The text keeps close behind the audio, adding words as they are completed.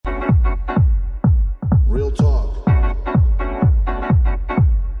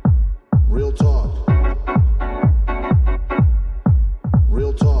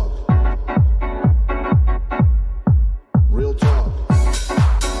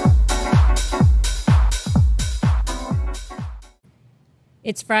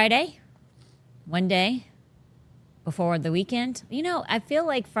It's Friday, one day before the weekend. You know, I feel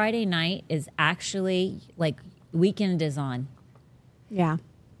like Friday night is actually like weekend is on. Yeah,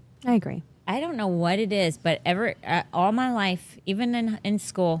 I agree. I don't know what it is, but all my life, even in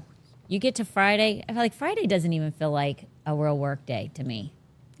school, you get to Friday. I feel like Friday doesn't even feel like a real work day to me.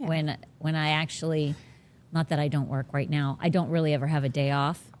 Yeah. When I actually, not that I don't work right now, I don't really ever have a day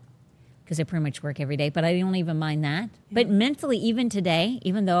off because I pretty much work every day, but I don't even mind that. Yeah. But mentally, even today,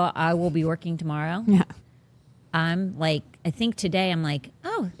 even though I will be working tomorrow, I'm like, I think today I'm like,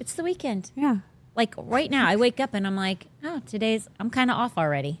 oh, it's the weekend. Yeah. Like right now, I wake up and I'm like, oh, I'm kind of off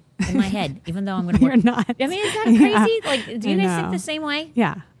already in my head, even though I'm going to work. You're not. I mean, is that crazy? Like, do you guys think the same way?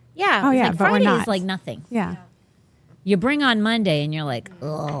 Yeah. Yeah. Oh, yeah, like but Friday we're not. is like nothing. Yeah. You bring on Monday and you're like,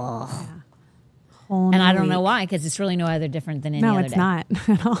 ugh. Yeah. And I don't know why, because it's really no other different than any other day. No, it's not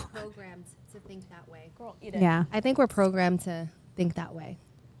at all. Programmed to think that way. Girl, eat it. Yeah. I think we're programmed to think that way.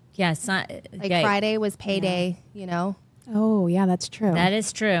 Yeah, it's not. Like Friday was payday, you know? Oh, yeah, that's true. That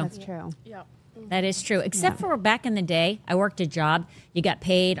is true. That's true. Yep. That is true. Except for back in the day, I worked a job. You got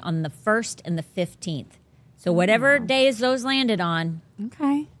paid on the 1st and the 15th. So whatever days those landed on,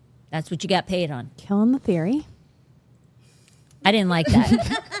 Okay. that's what you got paid on. Killing the theory. I didn't like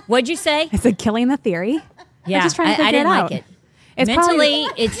that. What'd you say? I said killing the theory. Yeah, I'm just trying to figure I didn't it out. like it. It's Mentally,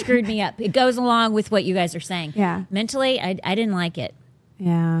 it screwed me up. It goes along with what you guys are saying. Yeah. Mentally, I didn't like it.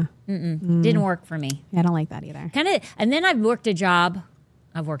 Yeah. Didn't work for me. Yeah, I don't like that either. And then I've worked a job.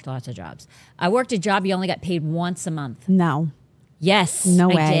 I've worked lots of jobs. I worked a job you only got paid once a month. No. Yes, No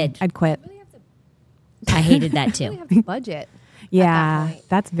way. I did. I'd quit. I hated that We too. have to budget. Yeah,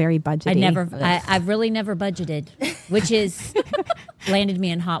 that's very budgety. I've really never budgeted, which is landed me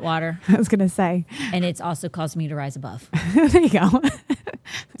in hot water, I was going to say. and it's also caused me to rise above. There you go.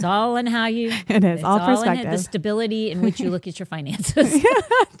 It's all in how you. It is, it's all in perspective. the stability in which you look at your finances.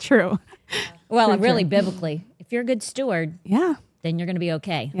 True. Well, True, really, true. biblically, if you're a good steward, Yeah. then you're going to be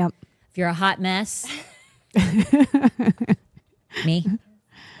okay. Yep. If you're a hot mess, me.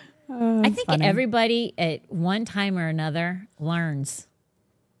 I think funny. everybody at one time or another learns.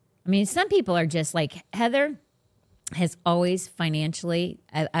 I mean, some people are just like Heather has always financially,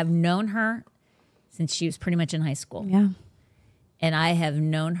 I've known her since she was pretty much in high school. Yeah. And I have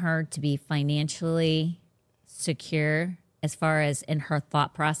known her to be financially secure as far as in her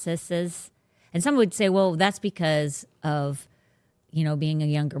thought processes. And some would say, well, that's because of, being a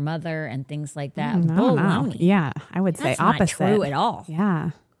younger mother and things like that. No. Baloney. Yeah, I would say That's not opposite. true at all.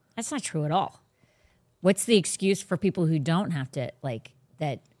 Yeah. That's not true at all. What's the excuse for people who don't have to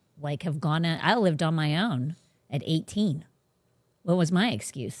have gone in? I lived on my own at 18. What was my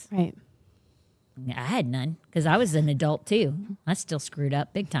excuse? Right. I had none because I was an adult too. I still screwed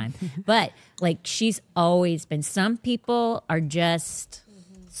up big time. But she's always been. Some people are just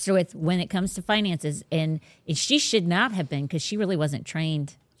when it comes to finances, and she should not have been because she really wasn't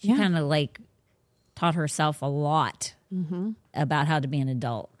trained. She kind of taught herself a lot about how to be an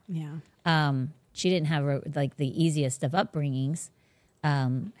adult. Yeah. She didn't have the easiest of upbringings.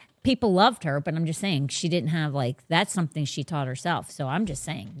 People loved her, but I'm just saying she didn't have that's something she taught herself. So I'm just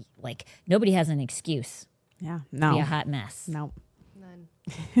saying nobody has an excuse Yeah. to No. be a hot mess No. None.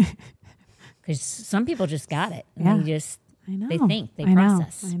 because some people just got it. And Yeah. they just I know. they think they I know.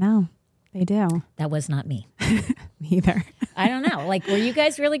 process. I know. They do. That was not me. Neither. I don't know. Were you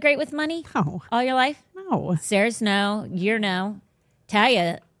guys really great with money No. all your life? No. Sarah's no. You're no.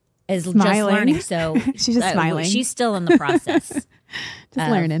 Talia is just Smiling. learning. So She's just smiling. She's still in the process. Just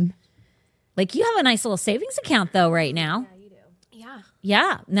learning. You have a nice little savings account though right now. Yeah, you do. Yeah.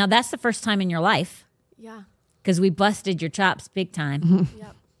 Yeah. Now that's the first time in your life Yeah. because we busted your chops big time. Mm-hmm.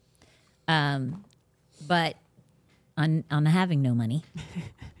 Yep. But on having no money.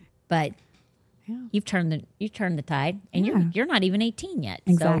 But Yeah. you've turned the tide, and Yeah. you're not even 18 yet.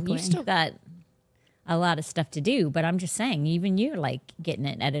 Exactly. So you still got a lot of stuff to do. But I'm just saying, even you're getting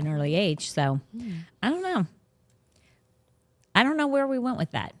it at an early age. So I don't know. I don't know where we went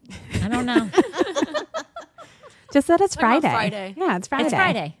with that. I don't know. Just that it's Talk about Friday. Friday. Yeah, it's Friday. It's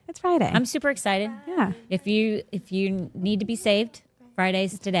Friday. It's Friday. I'm super excited. yeah. If you need to be saved,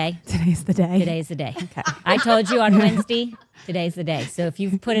 Friday's today. Today's the day. Today's the day. I told you on Wednesday, today's the day. So if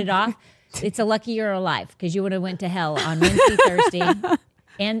you've put it off, it's a lucky you're alive because you would have went to hell on Wednesday, Thursday,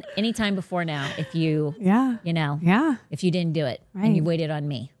 and any time before now if you, Yeah. Yeah. if you didn't do it and you Right. waited on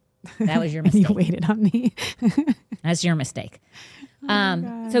me. That was your And mistake. you waited on me. That's your mistake.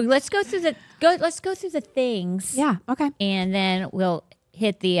 So let's go through the things. Yeah. Okay. And then we'll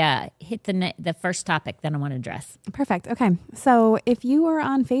the first topic that I want to address. Perfect. Okay. So if you are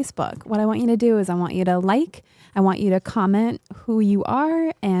on Facebook, what I want you to do is I want you to I want you to comment who you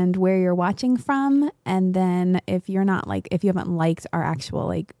are and where you're watching from. And then if you haven't liked our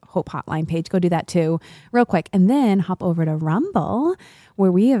actual Hope Hotline page, go do that too real quick. And then hop over to Rumble, where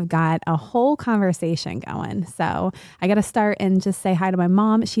we have got a whole conversation going. So I got to start and just say hi to my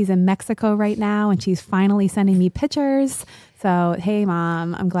mom. She's in Mexico right now and she's finally sending me pictures. So, hey,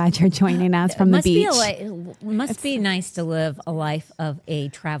 Mom, I'm glad you're joining us from the beach. It must be nice to live a life of a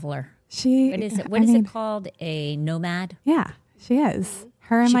traveler. What is it called? A nomad? Yeah, she is.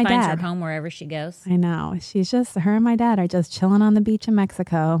 Her and my dad. She finds her home wherever she goes. I know. Her and my dad are just chilling on the beach in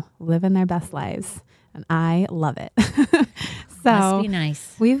Mexico, living their best lives. And I love it. So must be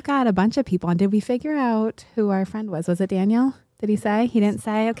nice. We've got a bunch of people. And did we figure out who our friend was? Was it Daniel? Did he say? He didn't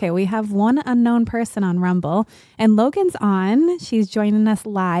say? Okay, we have one unknown person on Rumble. And Logan's on. She's joining us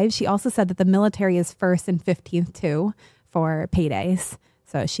live. She also said that the military is 1st and 15th too for paydays.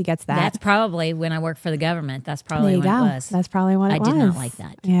 So she gets that. That's probably when I worked for the government. That's probably what it was. That's probably what it was. I did not like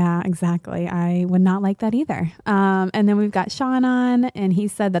that. Yeah, exactly. I would not like that either. And then we've got Sean on, and he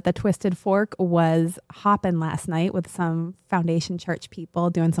said that the Twisted Fork was hopping last night with some Foundation Church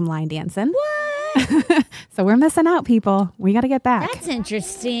people doing some line dancing. What? So we're missing out, people. We got to get back. That's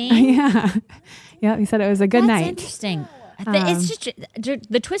interesting. Yeah. He said it was a good night. That's interesting. It's just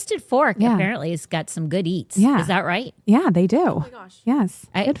the Twisted Fork apparently has got some good eats. Yeah. Is that right? Yeah, they do. Oh my gosh. Yes.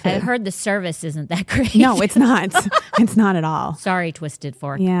 I heard the service isn't that great. No, it's not. It's not at all. Sorry, Twisted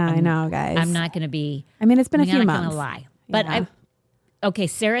Fork. Yeah, I know, guys. I'm not going to be. I mean, it's been a few months. months. I'm not going to lie. But okay,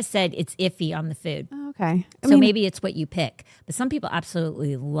 Sarah said it's iffy on the food. Oh, okay. So maybe it's what you pick. But some people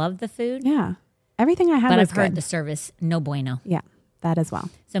absolutely love the food. Yeah. Everything I had was But I've heard good. the service, no bueno. Yeah, that as well.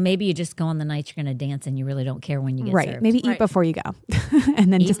 So maybe you just go on the nights you're going to dance and you really don't care when you get right. served. Maybe eat before you go.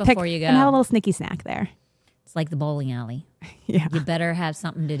 And then Eat just pick before you go. and have a little sneaky snack there. It's like the bowling alley. Yeah. You better have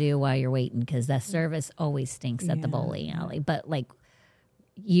something to do while you're waiting because the service always stinks at the bowling alley. But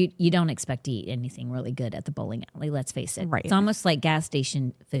you don't expect to eat anything really good at the bowling alley, let's face it. Right. It's almost like gas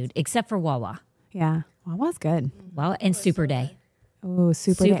station food, except for Wawa. Yeah. Well, was good. Wawa and Super Day. Oh,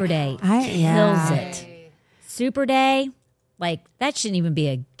 Super Day kills kills it. Super Day, that shouldn't even be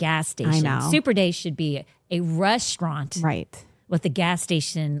a gas station. I know. Super Day should be a restaurant. Right. With the gas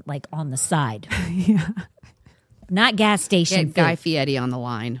station on the side. Yeah. Not gas station Get Guy Fieri on the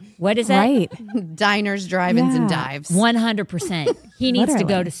line. What is that? Right. Diners, drive-ins, and dives. 100%. He needs to go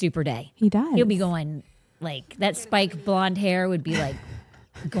Literally. to Super Day. He does. He'll be going, that spiked blonde hair would be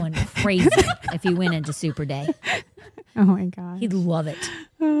going crazy if he went into Super Day. Oh my God. He'd love it.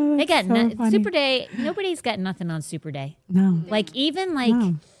 Oh, They got so funny. Super Day. Nobody's got nothing on Super Day. No. Even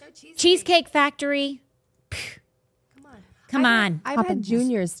No. Cheesecake Factory. Come on. I've had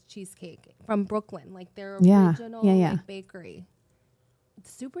Junior's cheesecake from Brooklyn, their Yeah. original Yeah. bakery.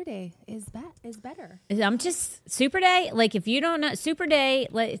 Super Day is better. I'm just Super Day. If you don't know Super Day,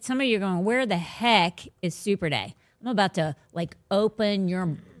 some of you are going, where the heck is Super Day? I'm about to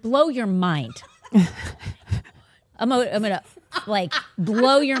blow your mind. I'm gonna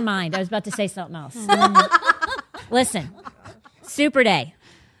blow your mind. I was about to say something else. Listen, Super Day.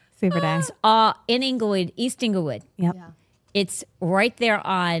 Super Day. In Inglewood, East Inglewood. Yep. Yeah. It's right there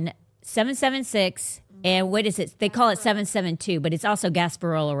on 776, and what is it? They call it 772, but it's also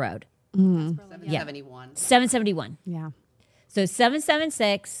Gasparola Road. 771. 771. Yeah. So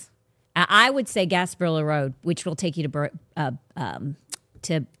 776, I would say Gasparola Road, which will take you to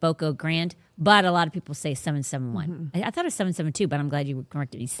Boca Grande, but a lot of people say 771. I thought it was 772, but I'm glad you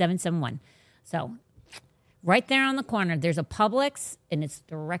corrected me. 771. So right there on the corner, there's a Publix, and it's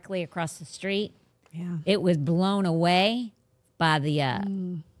directly across the street. Yeah. It was blown away by the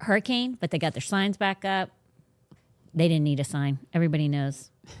hurricane, but they got their signs back up. They didn't need a sign. Everybody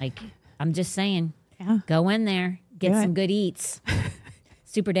knows. I'm just saying, go in there, get some good eats.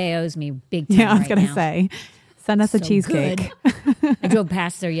 Super Day owes me big time. Yeah, I was right going to now. say, send us a cheesecake. I drove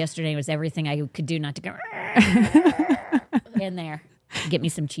past there yesterday. It was everything I could do not to go in there. Get me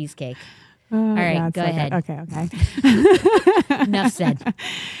some cheesecake. All right, Yeah, it's go so ahead. good. Okay. Enough said.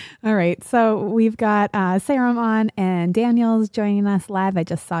 All right. So we've got Sarah on and Daniel's joining us live. I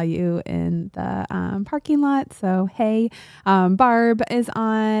just saw you in the parking lot. So, hey, Barb is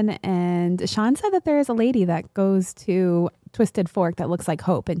on. And Sean said that there is a lady that goes to Twisted Fork that looks like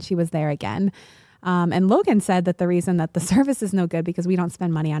Hope, and she was there again. And Logan said that the reason that the service is no good because we don't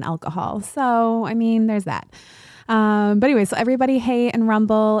spend money on alcohol. So, I mean, there's that. But anyway, so everybody, hey, and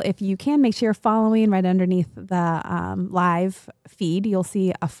Rumble, if you can, make sure you're following right underneath the live feed. You'll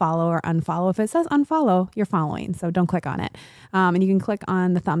see a follow or unfollow. If it says unfollow, you're following, so don't click on it. And you can click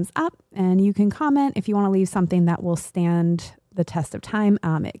on the thumbs up, and you can comment if you want to leave something that will stand the test of time,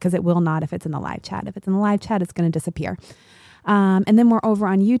 because it will not if it's in the live chat. If it's in the live chat, it's going to disappear. And then we're over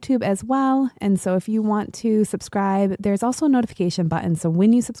on YouTube as well. And so if you want to subscribe, there's also a notification button. So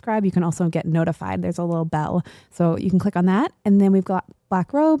when you subscribe, you can also get notified. There's a little bell. So you can click on that. And then we've got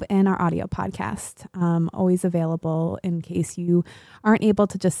Black Robe and our audio podcast, always available in case you aren't able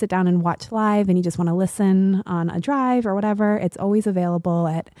to just sit down and watch live and you just want to listen on a drive or whatever. It's always available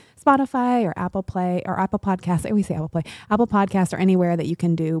at Spotify or Apple Play or Apple Podcasts. I always say Apple Play, Apple Podcasts, or anywhere that you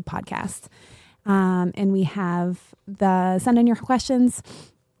can do podcasts. And we have the send in your questions.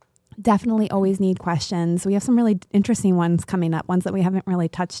 Definitely always need questions. We have some really interesting ones coming up, ones that we haven't really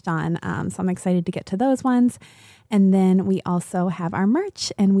touched on. So I'm excited to get to those ones. And then we also have our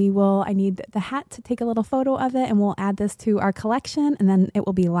merch, and I need the hat to take a little photo of it, and we'll add this to our collection, and then it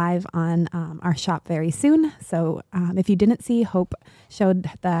will be live on our shop very soon. So if you didn't see, Hope showed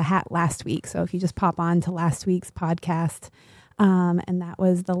the hat last week. So if you just pop on to last week's podcast, and that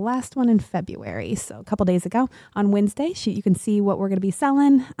was the last one in February. So a couple days ago on Wednesday, you can see what we're going to be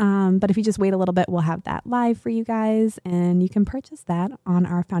selling. But if you just wait a little bit, we'll have that live for you guys, and you can purchase that on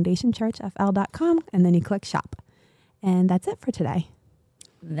our foundationchurchfl.com, and then you click shop. And that's it for today.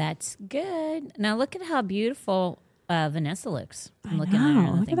 That's good. Now look at how beautiful Vanessa looks. I'm looking I at know.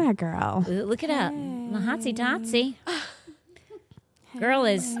 her. Look at that girl. Look at that. Hotsy totsy. Girl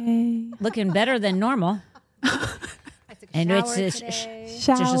is looking better than normal. And it's just a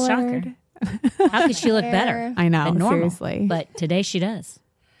shocker. Showered. How could she look better? I know, than normal? seriously. But today she does.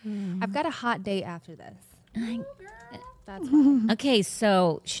 I've got a hot date after this. That's why. Okay,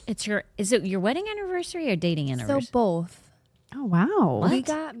 so is it your wedding anniversary or dating anniversary? So both. Oh, wow. We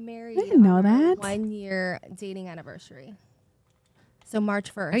got married. I didn't know on our that. 1 year dating anniversary. So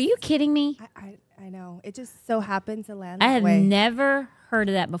March 1st. Are you kidding me? I know. It just so happened to land I that have way. never heard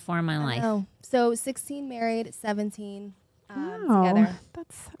of that before in my I life. know. So 16 married, 17 Oh, together.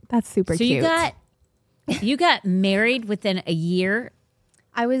 that's super So cute. you got married within a year.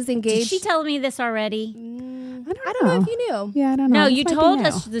 I was engaged. Did she tell me this already? I don't know if you knew. Yeah, I don't know. No, This you might be told new.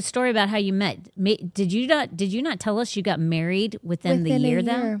 us the story about how you met. Did you not tell us you got married within the year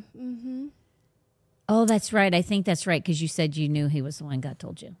though? Mm-hmm. Oh, that's right. I think that's right because you said you knew he was the one God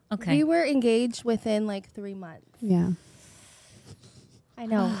told you. Okay. We were engaged within like 3 months. Yeah. I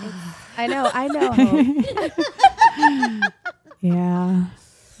know. I know. Yeah.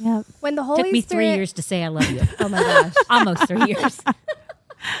 Yep. When the Holy Took me Spirit, 3 years to say I love you. Oh my gosh. Almost 3 years.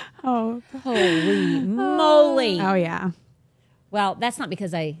 Oh. Holy moly. Oh, yeah. Well, that's not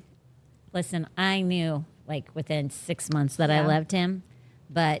because I knew like within 6 months that I Yeah. loved him,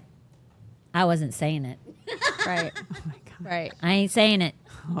 but I wasn't saying it. Right. Oh, my God. Right. I ain't saying it.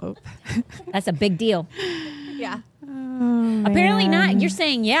 Hope. That's a big deal. Yeah. Oh, Apparently man. not. You're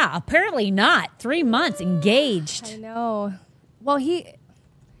saying, yeah, apparently not. 3 months engaged. I know. Well, he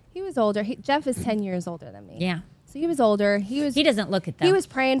was older. Jeff is 10 years older than me. Yeah. So he was older. He doesn't look at that. He was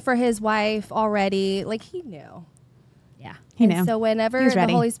praying for his wife already. Like he knew. Yeah. He And knew. so whenever He was the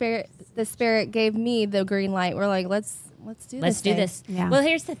ready. Holy Spirit, the Spirit gave me the green light, we're like, let's do this. Let's do thing. this. Yeah. Well,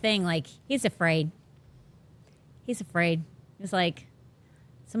 here's the thing. Like, he's afraid. He's like,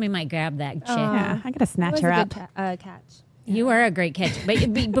 somebody might grab that chick. Yeah, I got to It snatch was her a up. good catch. You are a great catch.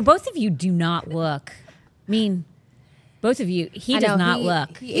 But both of you do not look. I mean, both of you, he I does know, not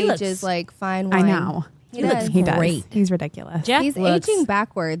look. He looks- ages like fine I wine. know. He does. He does. great. He's ridiculous. Jeff He's looks, aging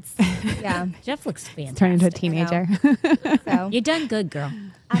backwards. Yeah. Jeff looks fantastic. Turning into a teenager. So You done good, girl.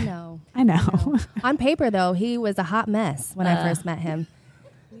 I know. I know. On paper, though, he was a hot mess when I first met him.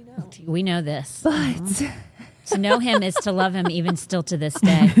 We know this. But To know him is to love him even still to this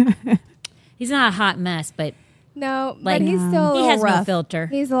day. He's not a hot mess, but no, Like, but he's still a he little has no rough. filter.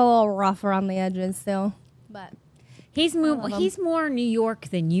 He's a little rough around the edges still. But he's more New York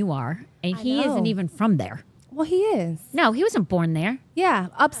than you are, and he know. isn't even from there. well, he is. No, he wasn't born there. Yeah,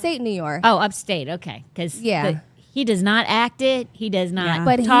 upstate New York. Oh, upstate. Okay, because Yeah. he does not act it. He does not Yeah.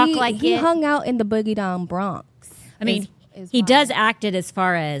 but talk he like he it. hung out in the Boogie Down Bronx. I mean, is he why. does act it as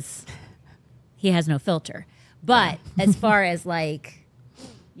far as he has no filter. But as far as like,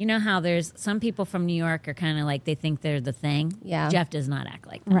 you know how there's some people from New York are kind of like they think they're the thing. Yeah. Jeff does not act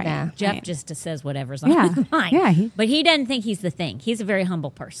like that. Right. Yeah. Jeff Right. just says whatever's on Yeah. his mind. Yeah, But he doesn't think he's the thing. He's a very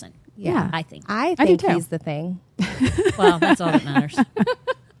humble person. Yeah. I think. I do think too. he's the thing. Well, that's all that matters.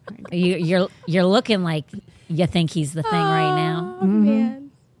 You're looking like you think he's the thing right now. Oh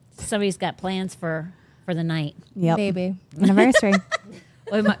man. Somebody's got plans for for the night. Yep. Maybe. Anniversary.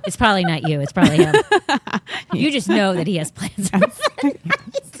 Well, it's probably not you. It's probably him. You just know that he has plans.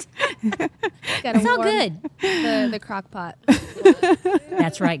 It's all good. The crock pot.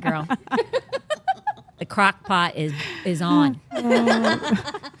 That's right, girl. The crock pot is on.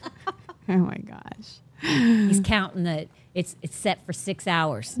 Oh my gosh. He's counting it's set for 6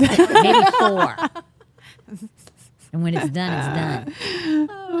 hours, maybe 4. And when it's done, it's done.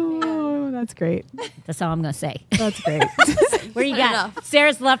 Oh, that's great. That's all I'm going to say. That's great. Where you got?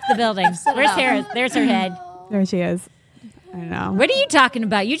 Sarah's left the building. Where's Sarah? There's her head. There she is. I know. What are you talking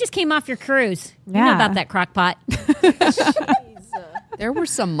about? You just came off your cruise. You know Yeah. about that crock pot. There were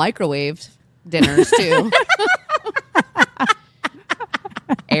some microwave dinners too.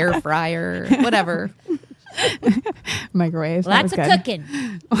 Air fryer, whatever. Microwave. Lots of That was good.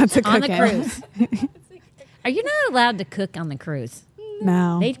 cooking Lots of on cooking. the cruise. Are you not allowed to cook on the cruise?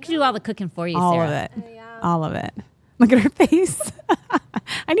 No. They do all the cooking for you, All Sarah. of it. All of it. Look at her face.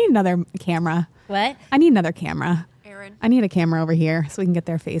 I need another camera. What? I need another camera. Aaron. I need a camera over here so we can get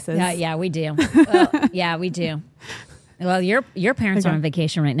their faces. Yeah, we do. Yeah, we do. Well, your parents are on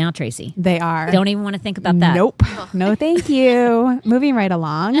vacation right now, Tracy. They are. Don't even want to think about that. Nope. No, thank you. Moving right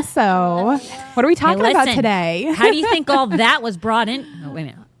along. So, what are we talking about listen, today? How do you think all that was brought in? Oh, wait a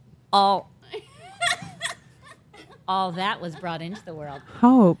minute. All that was brought into the world.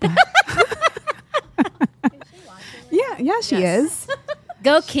 Hope. Yeah, she is.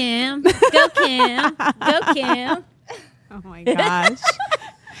 Go, Kim. Go, Kim. Go, Kim. Oh my gosh.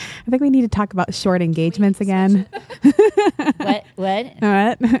 I think we need to talk about short engagements again. What?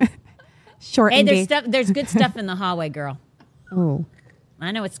 What? Short Hey, engagement. there's good stuff in the hallway, girl. Oh.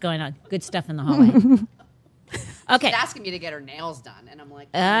 I know what's going on. Good stuff in the hallway. Okay. She's asking me to get her nails done, and I'm like,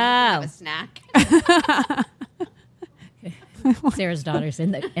 Oh. have a snack. Sarah's daughter's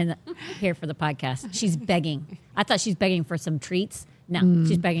in the here for the podcast. She's begging. I thought she's begging for some treats. No,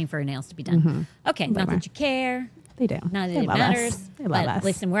 she's begging for her nails to be done. Okay, not that you care. They do. Not that They it love matters. us. They love but us.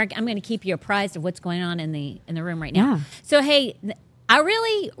 listen, I'm going to keep you apprised of what's going on in the room right now. Yeah. So hey, I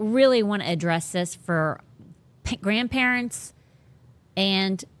really, really want to address this for grandparents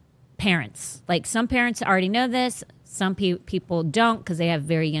and parents. Like some parents already know this. Some people don't because they have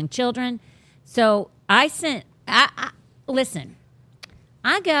very young children. So listen.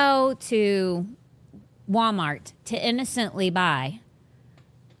 I go to Walmart to innocently buy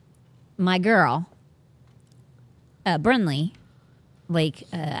my girl, Brunley,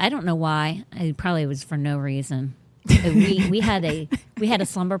 I don't know why. It probably was for no reason. We had a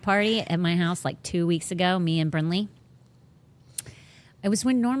slumber party at my house like 2 weeks ago. Me and Brunley. It was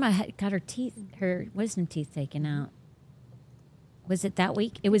when Norma got her wisdom teeth taken out. Was it that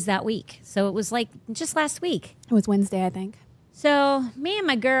week? It was that week. So it was like just last week. It was Wednesday, I think. So me and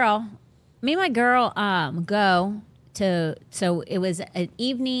my girl go to. So it was an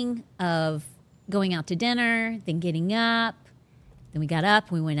evening of going out to dinner, then getting up. Then we got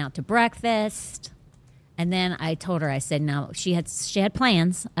up. We went out to breakfast, and then I told her. I said, "No." She had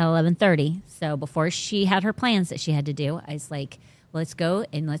plans at 11:30. So before she had her plans that she had to do, I was like, "Let's go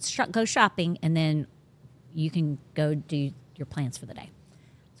and let's go shopping, and then you can go do your plans for the day."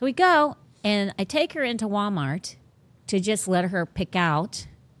 So we go, and I take her into Walmart to just let her pick out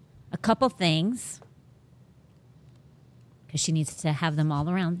a couple things because she needs to have them all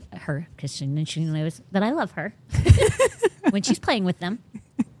around her because she knows that I love her when she's playing with them.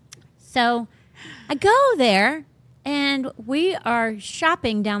 So I go there and we are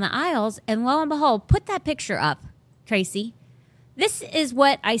shopping down the aisles, and lo and behold, put that picture up, Tracy. This is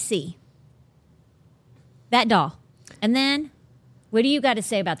what I see. That doll. And then what do you got to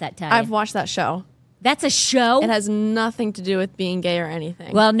say about that, Talia? I've watched that show. That's a show? It has nothing to do with being gay or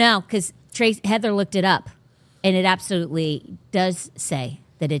anything. Well, no, because Heather looked it up, and it absolutely does say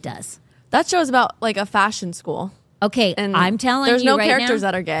that it does. that show is about like a fashion school. Okay, And I'm telling you there's no right characters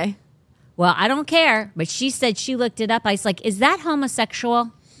now, that are gay. well, I don't care, but she said she looked it up. I was like, is that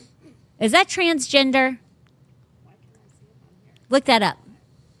homosexual? Is that transgender? Look that up.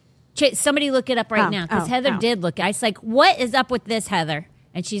 Somebody look it up right now, because Heather did look. I was like, what is up with this, Heather?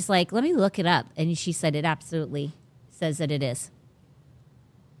 And she's like, let me look it up. And she said it absolutely says that it is.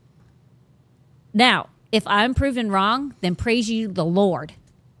 Now, if I'm proven wrong, then praise you the Lord.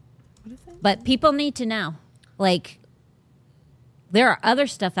 What is that? But people need to know. Like, there are other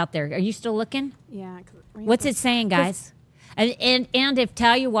stuff out there. Are you still looking? Yeah. What's it saying, guys? And if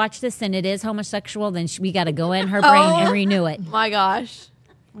Talia watched this and it is homosexual, then we got to go in her brain and renew it. My gosh.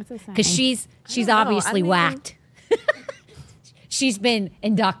 What's it saying? Because she's know. obviously I mean- whacked. She's been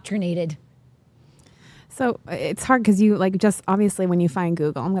indoctrinated. So it's hard because you like just obviously when you find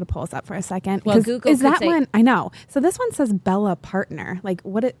Google, I'm going to pull this up for a second. Well, 'Cause Google is could that say- one? I know. So this one says Bella Partner. Like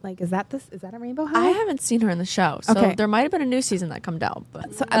what? Is that this? Is that a Rainbow High? I haven't seen her in the show, so Okay. there might have been a new season that come out.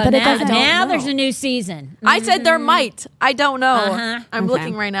 But So, Oh, but it now, doesn't. now know. there's a new season. I said there might. I don't know. Uh-huh. I'm Okay.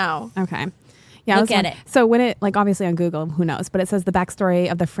 looking right now. Okay. Yeah, Look at it. So when it, like obviously on Google, who knows? But it says the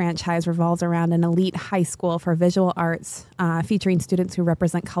backstory of the franchise revolves around an elite high school for visual arts featuring students who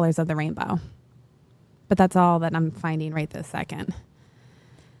represent colors of the rainbow. But that's all that I'm finding right this second.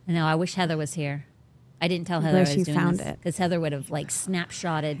 No, I wish Heather was here. I didn't tell Heather Where I was she doing found this it. because Heather would have like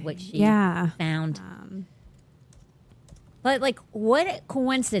snapshotted what she Yeah. found. But like, what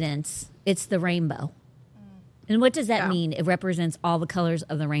coincidence? It's the rainbow. And what does that mean? It represents all the colors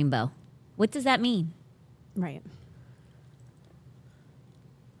of the rainbow. What does that mean? Right.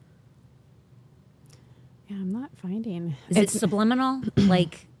 Yeah, I'm not finding. Is it subliminal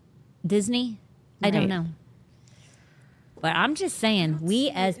like Disney? I don't Right. know. But I'm just saying, we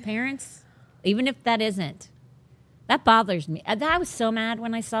as parents, even if that isn't, that bothers me. I was so mad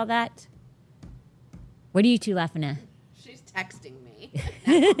when I saw that. What are you two laughing at? She's texting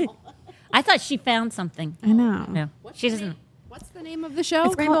me. I thought she found something. I know. No, she doesn't. What's the name of the show?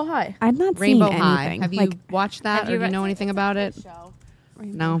 It's Rainbow called- High. I'm not Rainbow seeing High. anything. Have you like, watched that, Have or you do you read- know anything about it?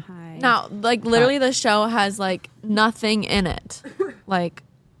 No. High. No, like literally the show has like nothing in it. Like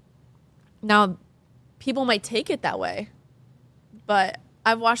now people might take it that way. But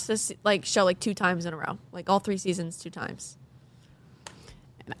I've watched this like show like 2 times in a row. Like all 3 seasons 2 times.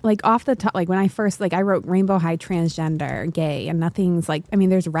 Like off the top, like when I first, like I wrote Rainbow High transgender, gay, and nothing's like, I mean,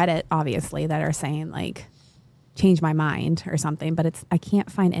 there's Reddit obviously that are saying like, change my mind or something, but I can't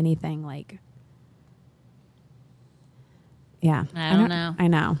find anything like, yeah. I don't know. I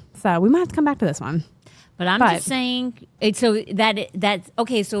know. So we might have to come back to this one. But I'm But- just saying. So that's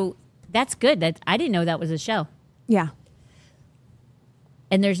okay. So that's good. That I didn't know that was a show, Yeah.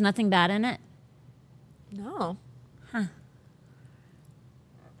 and there's nothing bad in it. No.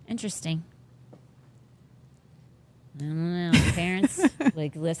 Interesting. I don't know. Parents,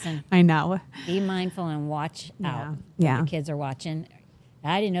 like, listen, I know. be mindful and watch out. What Yeah. your kids are watching.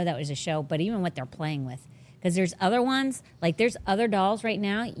 I didn't know that was a show, but even what they're playing with, because there's other ones. Like there's other dolls right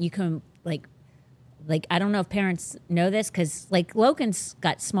now. You can like I don't know if parents know this because like Logan's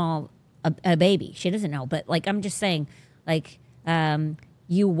got a baby. She doesn't know, but like I'm just saying, like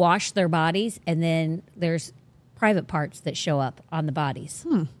you wash their bodies and then there's private parts that show up on the bodies.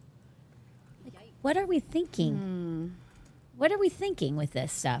 What are we thinking? What are we thinking with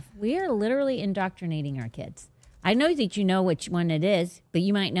this stuff? We are literally indoctrinating our kids. I know that you know which one it is, but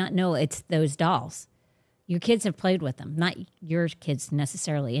you might not know it's those dolls. Your kids have played with them, not your kids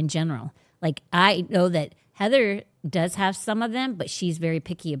necessarily in general. Like I know that Heather does have some of them, but she's very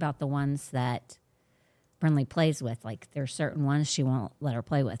picky about the ones that Brinley plays with. Like there are certain ones she won't let her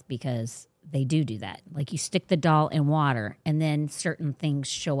play with because they do that. Like you stick the doll in water and then certain things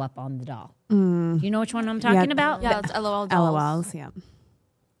show up on the doll. Do you know which one I'm talking about? Yeah, it's LOL dolls. LOLs. Yeah.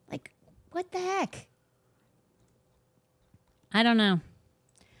 Like, what the heck? I don't know.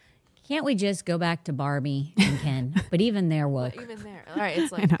 Can't we just go back to Barbie and Ken? But even they're woke. But even there. All right,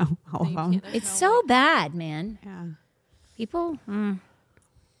 it's I like know. All of them. It's so bad, man. Yeah. People,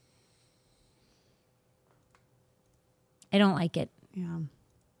 I don't like it. Yeah.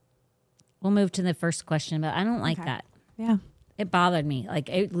 We'll move to the first question, but I don't like Okay. that. Yeah. It bothered me. Like,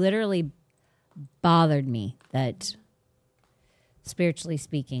 it literally bothered me that, spiritually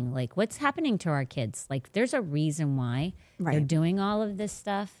speaking, like, what's happening to our kids? Like, there's a reason why they're Right. doing all of this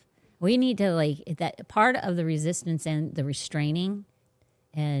stuff. We need to, like, that part of the resistance and the restraining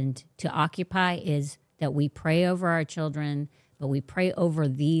and to occupy is that we pray over our children, but we pray over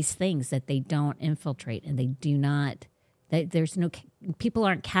these things that they don't infiltrate and they do not, that there's no, people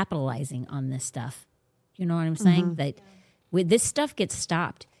aren't capitalizing on this stuff. You know what I'm saying? That this stuff gets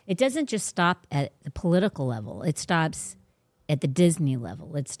stopped. It doesn't just stop at the political level. It stops at the Disney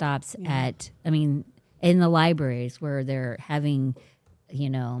level. It stops at, I mean, in the libraries where they're having, you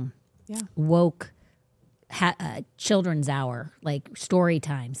know, woke children's hour, like story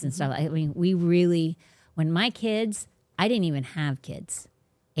times and stuff. I mean, we really, when my kids, I didn't even have kids,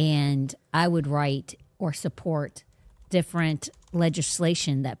 and I would write or support different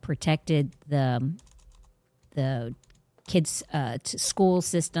legislation that protected the kids' school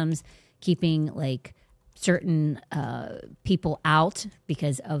systems, keeping like certain people out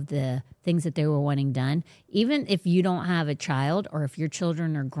because of the things that they were wanting done. Even if you don't have a child or if your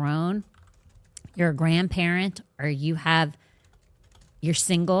children are grown, you're a grandparent or you're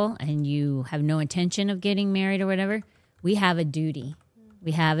single and you have no intention of getting married or whatever, we have a duty.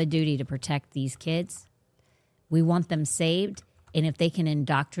 We have a duty to protect these kids we want them saved. And if they can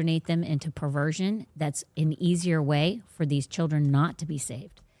indoctrinate them into perversion, that's an easier way for these children not to be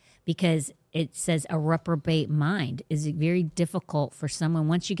saved. Because it says a reprobate mind is very difficult for someone.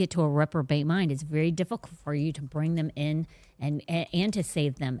 Once you get to a reprobate mind, it's very difficult for you to bring them in and to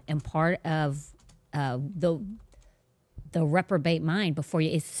save them. And part of the reprobate mind before you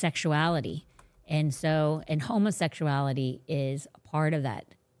is sexuality. And homosexuality is a part of that.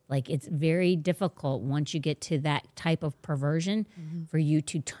 Like, it's very difficult once you get to that type of perversion for you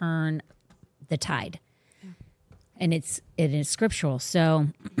to turn the tide. Yeah. And it is scriptural. So,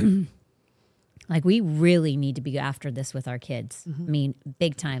 like, we really need to be after this with our kids. I mean,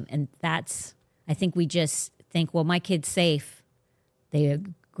 big time. And I think we just think, well, my kid's safe. They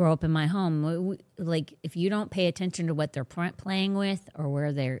grow up in my home. Like, if you don't pay attention to what they're playing with or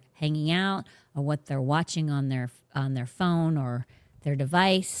where they're hanging out or what they're watching on their phone or their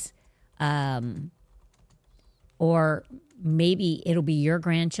device, or maybe it'll be your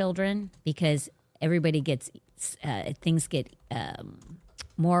grandchildren, because everybody gets things get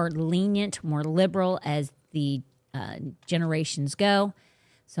more lenient, more liberal as the generations go.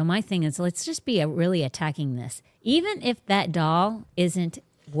 So my thing is, let's just be really attacking this, even if that doll isn't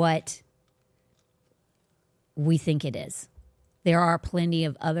what we think it is. There are plenty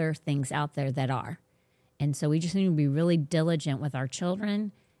of other things out there that are. And so we just need to be really diligent with our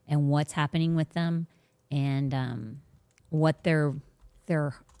children and what's happening with them, and what their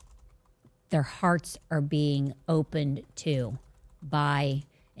hearts are being opened to by,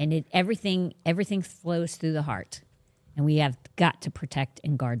 and everything flows through the heart, and we have got to protect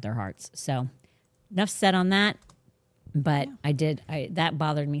and guard their hearts. So enough said on that, but that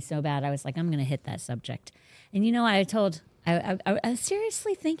bothered me so bad. I was like, I'm going to hit that subject. And I was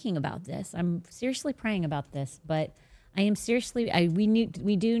seriously thinking about this. I'm seriously praying about this, but I am seriously. I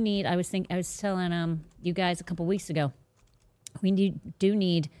was telling you guys a couple weeks ago, we do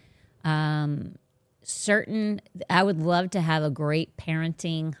need certain. I would love to have a great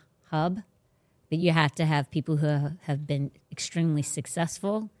parenting hub, but you have to have people who have been extremely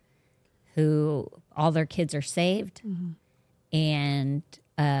successful, who all their kids are saved, and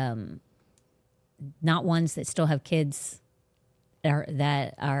not ones that still have kids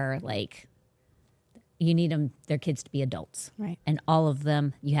that are like, you need their kids to be adults. Right. And all of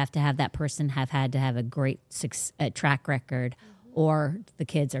them, you have to have that person had to have a great track record, or the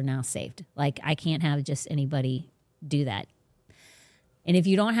kids are now saved. Like, I can't have just anybody do that. And if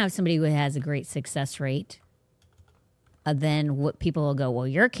you don't have somebody who has a great success rate, then what people will go, well,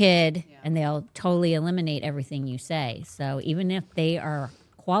 your kid, and they'll totally eliminate everything you say. So even if they are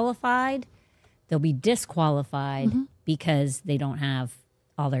qualified, they'll be disqualified because they don't have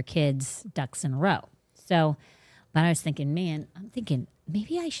all their kids' ducks in a row. So, but I was thinking,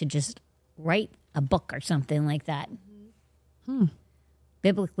 maybe I should just write a book or something like that.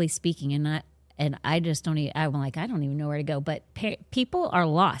 Biblically speaking, and I just don't even, I'm like, I don't even know where to go. But people are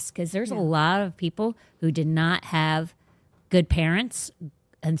lost, because there's a lot of people who did not have good parents,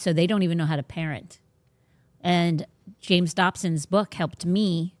 and so they don't even know how to parent. And James Dobson's book helped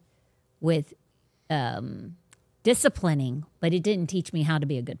me with disciplining, but it didn't teach me how to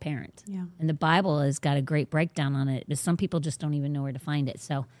be a good parent. Yeah. And the Bible has got a great breakdown on it, but some people just don't even know where to find it.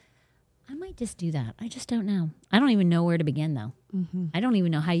 So I might just do that. I just don't know. I don't even know where to begin, though. I don't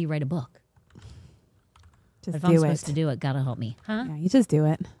even know how you write a book. Just if do I'm it. supposed to do it, gotta help me. Huh? Yeah, you just do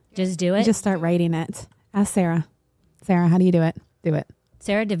it. Just do it? You just start writing it. Ask Sarah. Sarah, how do you do it? Do it.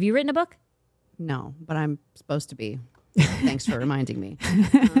 Sarah, have you written a book? No, but I'm supposed to be. Thanks for reminding me.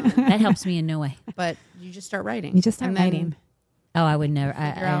 That helps me in no way. But you just start writing. You just start writing. Oh, I would never.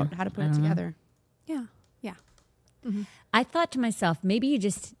 Figure out how to put it together. Yeah. Yeah. I thought to myself, maybe you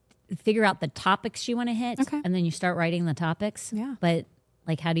just figure out the topics you want to hit, and then you start writing the topics. Yeah. But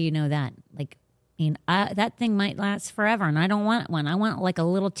like, how do you know that? Like, that thing might last forever, and I don't want one. I want like a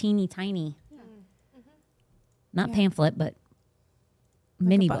little teeny tiny, not pamphlet, but Like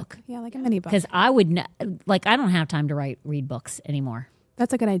mini a book. Yeah, like a mini book. Because I would I don't have time to read books anymore.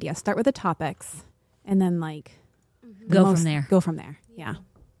 That's a good idea. Start with the topics, and then like Go from there. Go from there. Yeah.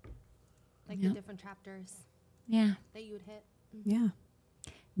 Like the different chapters Yeah. that you would hit. Yeah.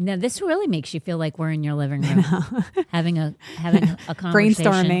 Now this really makes you feel like we're in your living room, having a conversation.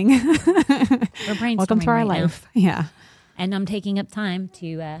 Brainstorming. We're brainstorming. Welcome to our right life. now. Yeah. And I'm taking up time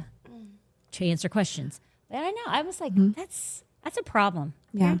to answer questions. But I know I was like, that's a problem.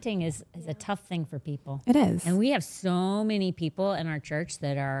 Yeah. Parenting is a tough thing for people. It is. And we have so many people in our church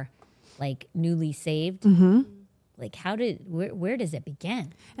that are like newly saved. like where does it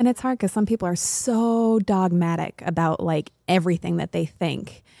begin? And it's hard because some people are so dogmatic about like everything that they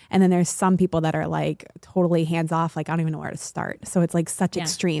think. And then there's some people that are like totally hands off, like I don't even know where to start. So it's like such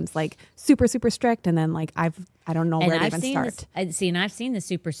extremes, like super, super strict. And then like I don't know where to even start. And I've seen the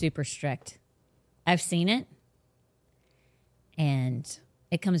super, super strict. I've seen it. And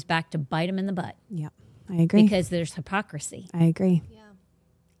it comes back to bite them in the butt. Yep, I agree. Because there's hypocrisy. I agree. Yeah.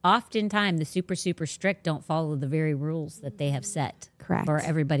 Oftentimes, the super, super strict don't follow the very rules that they have set Correct. for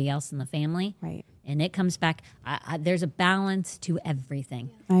everybody else in the family. Right. And it comes back. There's a balance to everything.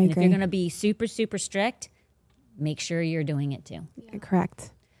 I and agree. if you're going to be super, super strict, make sure you're doing it too.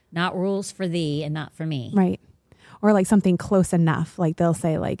 Correct. Not rules for thee and not for me. Right. Or like something close enough. Like they'll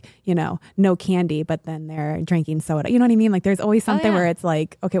say like, you know, no candy, but then they're drinking soda. You know what I mean? Like there's always something where it's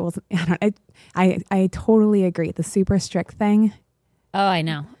like, okay, well, I totally agree. The super strict thing. Oh, I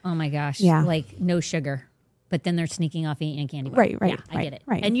know. Oh my gosh. Yeah. Like no sugar. But then they're sneaking off eating a candy bar. Right. Yeah, I get it.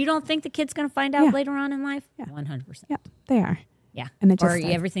 Right. And you don't think the kid's going to find out Yeah. later on in life? Yeah. 100%. Yeah, they are. Yeah. And it just or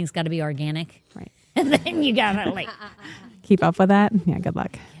starts. everything's got to be organic. Right. And then you got to like, Keep up with that. Yeah. Good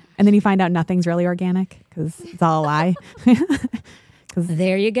luck. And then you find out nothing's really organic because it's all a lie.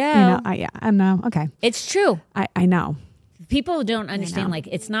 there you go. You know, I know. Okay. It's true. I know. People don't understand, like,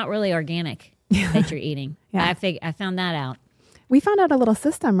 it's not really organic that you're eating. Yeah. I found that out. We found out a little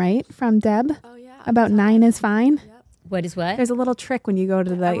system, right, from Deb Oh yeah. about 9 is fine. What is what? There's a little trick when you go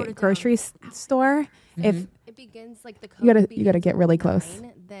to the grocery store. If It begins like the code. you gotta get really begins close. with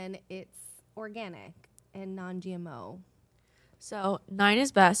 9, then it's organic and non-GMO. So 9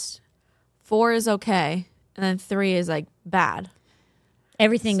 is best, 4 is okay, and then 3 is like bad.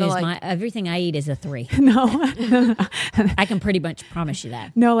 Everything So, is like- everything I eat is a 3. No, I can pretty much promise you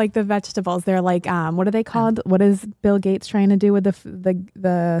that. no, like the vegetables, they're like, what are they called? What is Bill Gates trying to do with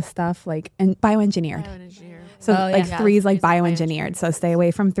the stuff like and bioengineered? So Oh, like yeah. 3 is like Three's like bioengineered. So stay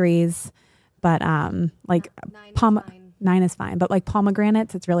away from 3s. But like 9 is fine. 9 is fine. But like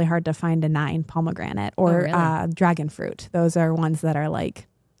pomegranates, it's really hard to find a 9 pomegranate or really? dragon fruit. Those are ones that are like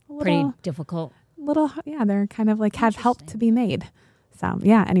a Pretty little, difficult. yeah, they're kind of like have help to be made. So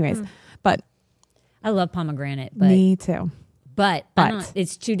yeah, anyways, but I love pomegranate, but me too. but But I don't,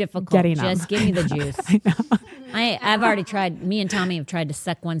 it's too difficult. getting 'em. Just give me the juice. I've already tried. Me and Tommy have tried to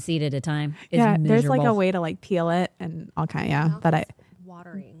suck one seed at a time. It's Yeah, there's like a miserable. way to like peel it and all kind. Yeah, but I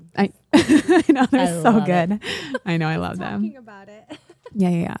Watering. I know they're I so love good. I know I love them. Talking about it.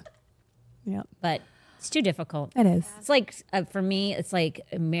 Yeah. But it's too difficult. It is. It's like for me, it's like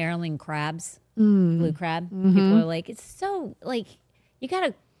Maryland crabs, Mm. blue crab. Mm-hmm. People are like, it's so like you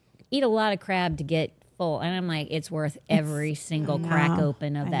gotta eat a lot of crab to get full, and I'm like, it's worth every single crack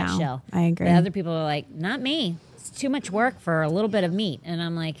open of I that know. shell. I agree. The other people are like, not me. It's too much work for a little bit of meat, and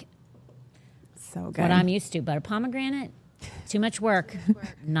I'm like, So good. what I'm used to. But a pomegranate, too much work,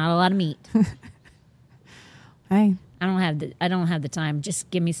 not a lot of meat. Hey, I don't have the time. Just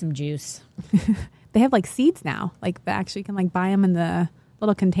give me some juice. they have like seeds now. Like they actually can like buy them in the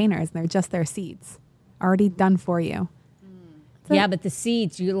little containers, and they're just their seeds, already done for you. So- Yeah, but the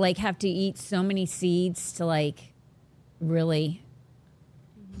seeds, you like have to eat so many seeds to like really.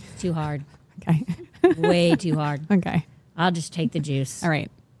 It's too hard. Okay. Way too hard. Okay. I'll just take the juice. All right.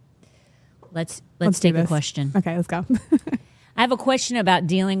 Let's do take a this. question. Okay, let's go. I have a question about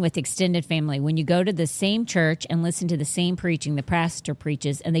dealing with extended family. When you go to the same church and listen to the same preaching the pastor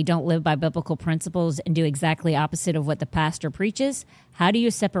preaches, and they don't live by biblical principles and do exactly opposite of what the pastor preaches, how do you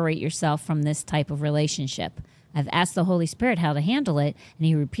separate yourself from this type of relationship? I've asked the Holy Spirit how to handle it, and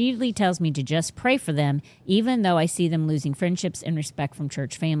he repeatedly tells me to just pray for them, even though I see them losing friendships and respect from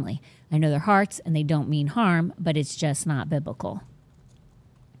church family. I know their hearts, and they don't mean harm, but it's just not biblical.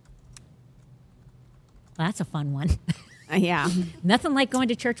 Well, that's a fun one. Yeah. Nothing like going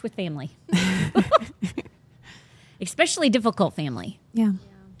to church with family. Especially difficult family. Yeah.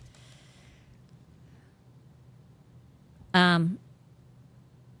 I'm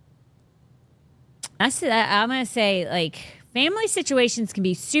going to say, like, family situations can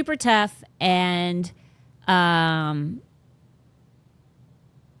be super tough, and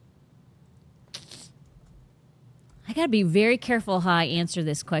I got to be very careful how I answer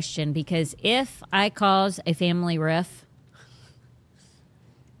this question, because if I cause a family rift,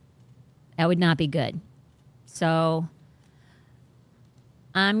 that would not be good. So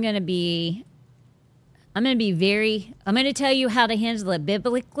I'm going to tell you how to handle it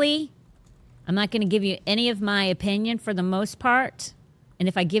biblically. I'm not going to give you any of my opinion for the most part. And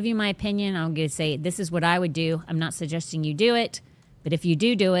if I give you my opinion, I'm going to say, this is what I would do. I'm not suggesting you do it. But if you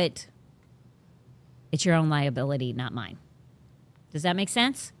do it, it's your own liability, not mine. Does that make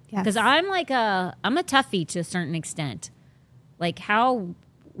sense? Yes. Because I'm a toughie to a certain extent. Like how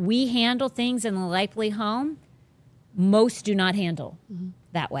we handle things in the Likely home, most do not handle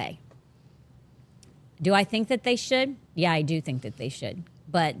that way. Do I think that they should? Yeah, I do think that they should.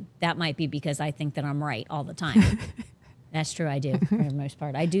 But that might be because I think that I'm right all the time. That's true, I do, for the most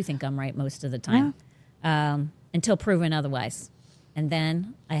part. I do think I'm right most of the time, until proven otherwise. And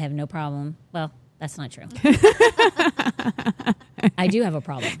then I have no problem. Well, that's not true. I do have a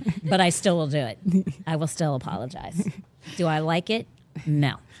problem, but I still will do it. I will still apologize. Do I like it?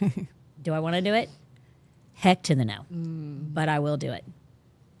 No. Do I want to do it? Heck to the no. But I will do it.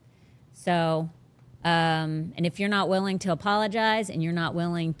 So, and if you're not willing to apologize and you're not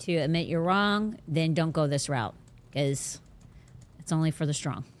willing to admit you're wrong, then don't go this route because it's only for the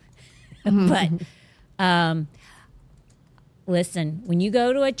strong. But listen, when you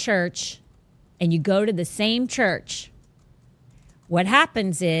go to a church and you go to the same church, what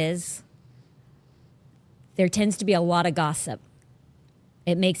happens is there tends to be a lot of gossip.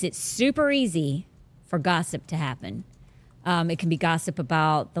 It makes it super easy for gossip to happen. It can be gossip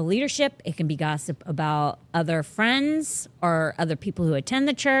about the leadership. It can be gossip about other friends or other people who attend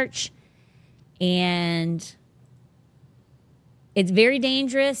the church. And it's very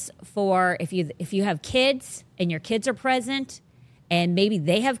dangerous for if you have kids and your kids are present and maybe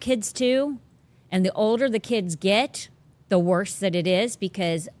they have kids too. And the older the kids get, the worse that it is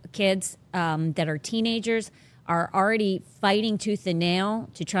because kids that are teenagers are already fighting tooth and nail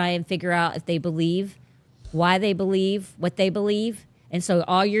to try and figure out if they believe, why they believe, what they believe. And so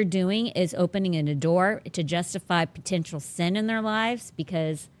all you're doing is opening a door to justify potential sin in their lives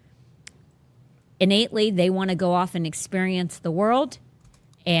because innately they want to go off and experience the world.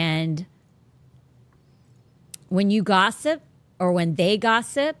 And when you gossip or when they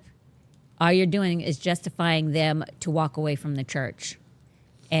gossip, all you're doing is justifying them to walk away from the church.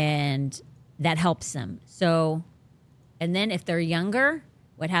 And that helps them. So, and then if they're younger,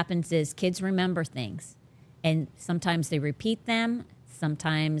 what happens is kids remember things. And sometimes they repeat them.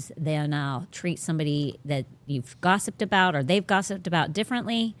 Sometimes they'll now treat somebody that you've gossiped about or they've gossiped about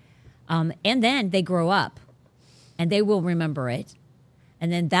differently. And then they grow up and they will remember it.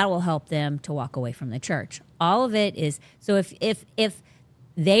 And then that will help them to walk away from the church. All of it is, so if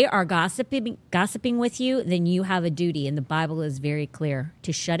they are gossiping with you, then you have a duty. And the Bible is very clear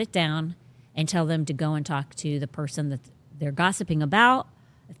to shut it down and tell them to go and talk to the person that they're gossiping about.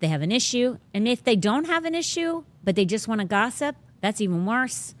 If they have an issue, and if they don't have an issue, but they just want to gossip, that's even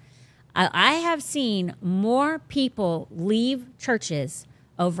worse. I have seen more people leave churches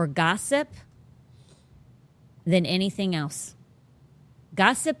over gossip than anything else.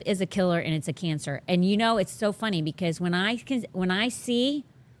 Gossip is a killer and it's a cancer. And you know, it's so funny because when I see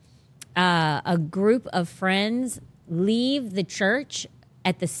a group of friends leave the church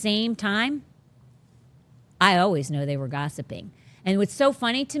at the same time, I always know they were gossiping. And what's so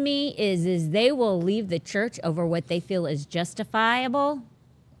funny to me is they will leave the church over what they feel is justifiable.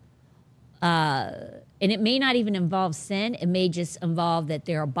 And it may not even involve sin. It may just involve that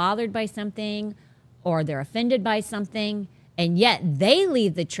they're bothered by something or they're offended by something. And yet they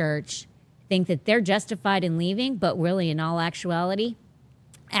leave the church, think that they're justified in leaving, but really in all actuality,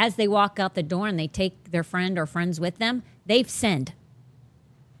 as they walk out the door and they take their friend or friends with them, they've sinned.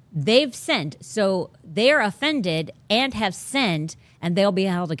 They've sinned. So they're offended and have sinned, and they'll be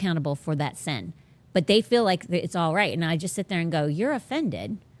held accountable for that sin. But they feel like it's all right. And I just sit there and go, you're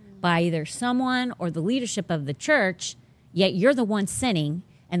offended by either someone or the leadership of the church, yet you're the one sinning,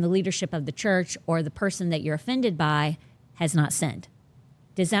 and the leadership of the church or the person that you're offended by has not sinned.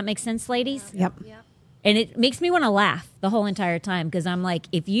 Does that make sense, ladies? Yep. And it makes me want to laugh the whole entire time because I'm like,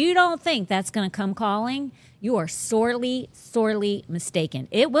 if you don't think that's going to come calling, you are sorely, sorely mistaken.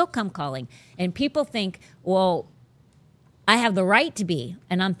 It will come calling. And people think, well, I have the right to be.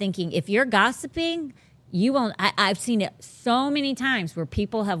 And I'm thinking, if you're gossiping, you won't. I've seen it so many times where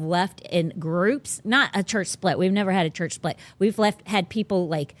people have left in groups, not a church split. We've never had a church split. We've had people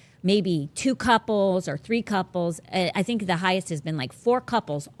like maybe 2 couples or 3 couples. I think the highest has been like 4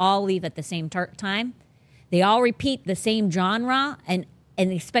 couples all leave at the same time. They all repeat the same genre and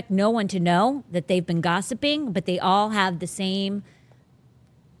expect no one to know that they've been gossiping, but they all have the same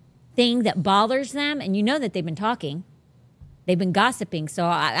thing that bothers them. And you know that they've been talking. They've been gossiping. So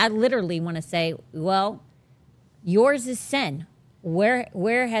I literally want to say, well, yours is sin.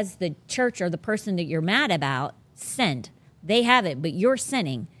 Where has the church or the person that you're mad about sinned? They have it, but you're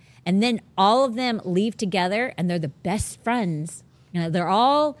sinning. And then all of them leave together and they're the best friends. You know, they're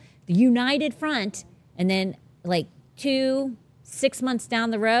all the united front. And then like 6 months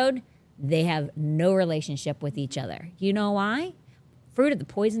down the road, they have no relationship with each other. You know why? Fruit of the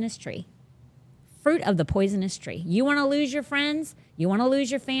poisonous tree. Fruit of the poisonous tree. You want to lose your friends? You want to lose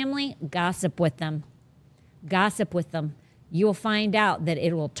your family? Gossip with them. Gossip with them. You will find out that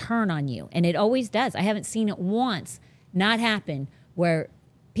it will turn on you. And it always does. I haven't seen it once not happen where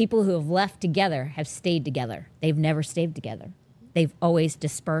people who have left together have stayed together. They've never stayed together. They've always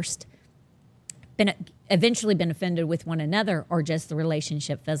dispersed, eventually been offended with one another, or just the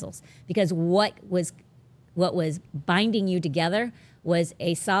relationship fizzles. Because what was binding you together was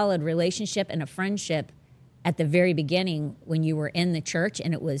a solid relationship and a friendship at the very beginning when you were in the church,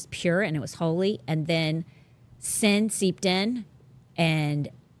 and it was pure and it was holy, and then sin seeped in, and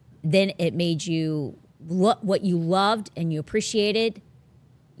then it made you what you loved and you appreciated.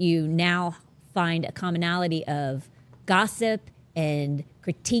 You now find a commonality of gossip and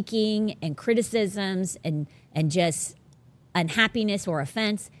critiquing and criticisms and just unhappiness or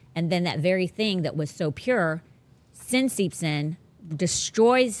offense. And then that very thing that was so pure, sin seeps in,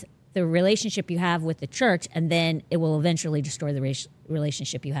 destroys the relationship you have with the church, and then it will eventually destroy the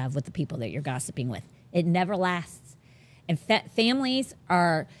relationship you have with the people that you're gossiping with. It never lasts. And families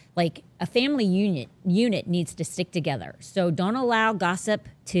are like a family unit needs to stick together. So don't allow gossip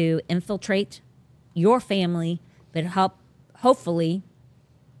to infiltrate your family, but hopefully,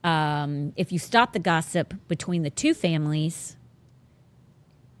 if you stop the gossip between the two families,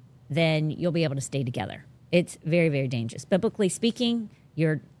 then you'll be able to stay together. It's very, very dangerous. Biblically speaking,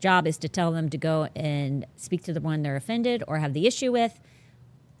 your job is to tell them to go and speak to the one they're offended or have the issue with.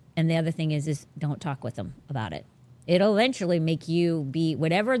 And the other thing is don't talk with them about it. It'll eventually make you be,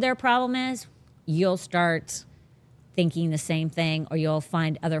 whatever their problem is, you'll start thinking the same thing, or you'll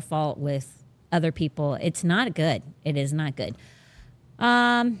find other fault with other people. It's not good. It is not good.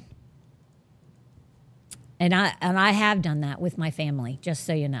 And I have done that with my family, just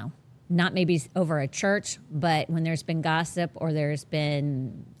so you know. Not maybe over a church, but when there's been gossip or there's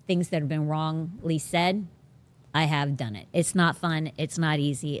been things that have been wrongly said, I have done it. It's not fun. It's not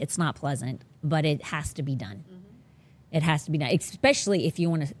easy. It's not pleasant, but it has to be done. Mm-hmm. It has to be done, especially if you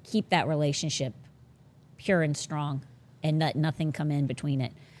want to keep that relationship pure and strong and let nothing come in between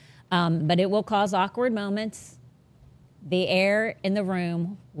it. But it will cause awkward moments. The air in the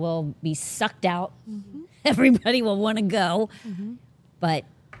room will be sucked out. Mm-hmm. Everybody will want to go. Mm-hmm. But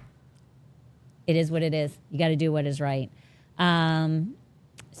it is what it is. You got to do what is right.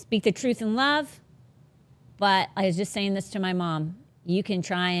 Speak the truth in love. But I was just saying this to my mom. You can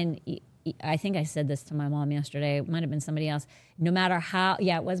try and, I think I said this to my mom yesterday. It might have been somebody else. No matter how,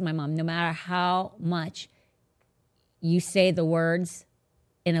 it was my mom. No matter how much you say the words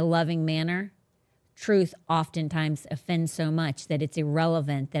in a loving manner, truth oftentimes offends so much that it's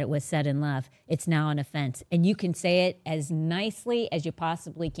irrelevant that it was said in love. It's now an offense. And you can say it as nicely as you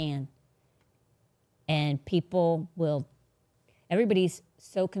possibly can. And everybody's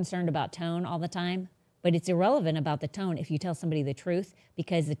so concerned about tone all the time, but it's irrelevant about the tone if you tell somebody the truth,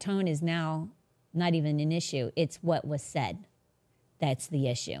 because the tone is now not even an issue. It's what was said. That's the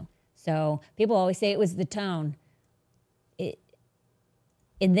issue. So people always say it was the tone.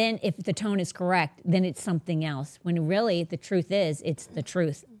 And then if the tone is correct, then it's something else. When really the truth is, it's the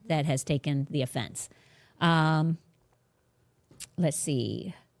truth that has taken the offense. Let's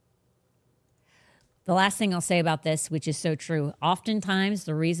see. The last thing I'll say about this, which is so true, oftentimes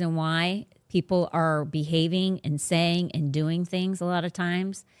the reason why people are behaving and saying and doing things a lot of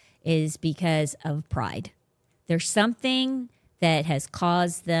times is because of pride. There's something that has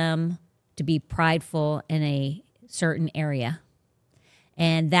caused them to be prideful in a certain area.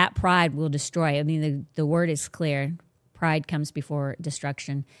 And that pride will destroy. I mean, the word is clear. Pride comes before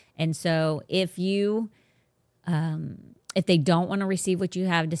destruction. And so if they don't want to receive what you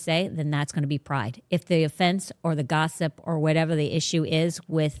have to say, then that's going to be pride. If the offense or the gossip or whatever the issue is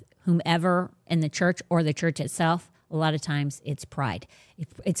with whomever in the church or the church itself, a lot of times it's pride.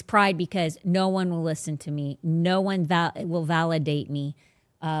 It's pride because no one will listen to me. No one will validate me.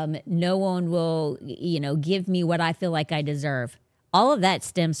 No one will, give me what I feel like I deserve. All of that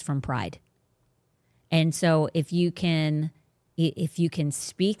stems from pride. And so if you can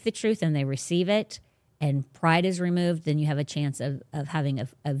speak the truth and they receive it and pride is removed, then you have a chance of having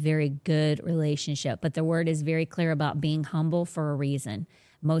a very good relationship. But the word is very clear about being humble for a reason.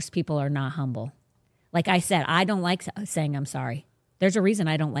 Most people are not humble. Like I said, I don't like saying I'm sorry. There's a reason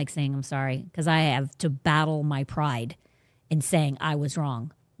I don't like saying I'm sorry, because I have to battle my pride in saying I was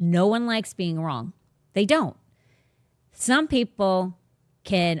wrong. No one likes being wrong. They don't. Some people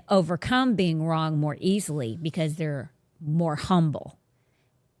can overcome being wrong more easily because they're more humble.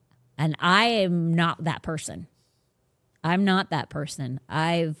 And I am not that person. I'm not that person.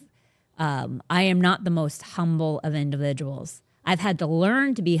 I am not the most humble of individuals. I've had to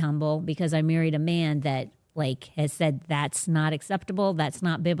learn to be humble because I married a man that like has said that's not acceptable, that's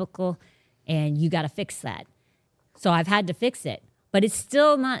not biblical, and you got to fix that. So I've had to fix it, but it's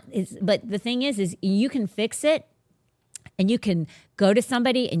still not. But the thing is you can fix it, and you can go to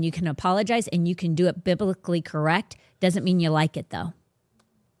somebody and you can apologize and you can do it biblically correct. Doesn't mean you like it though.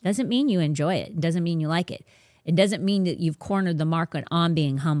 Doesn't mean you enjoy it. Doesn't mean you like it. It doesn't mean that you've cornered the market on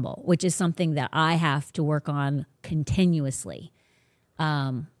being humble, which is something that I have to work on continuously,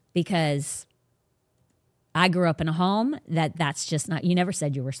 because I grew up in a home that's just not. You never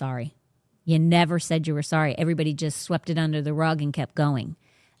said you were sorry. You never said you were sorry. Everybody just swept it under the rug and kept going.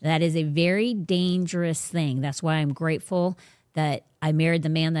 That is a very dangerous thing. That's why I'm grateful that I married the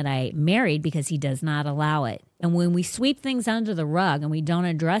man that I married, because he does not allow it. And when we sweep things under the rug and we don't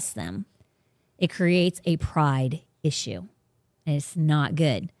address them, it creates a pride issue. And it's not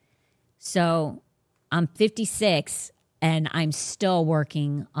good. So I'm 56 and I'm still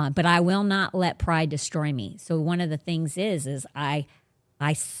working on, but I will not let pride destroy me. So one of the things is I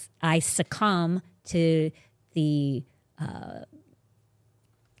succumb to the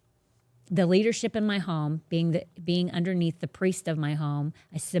leadership in my home, being underneath the priest of my home.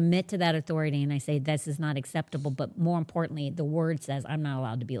 I submit to that authority and I say this is not acceptable. But more importantly, the word says I'm not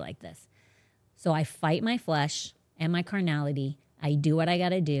allowed to be like this. So I fight my flesh and my carnality. I do what I got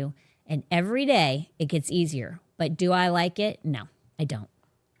to do, and every day it gets easier. But do I like it? No, I don't.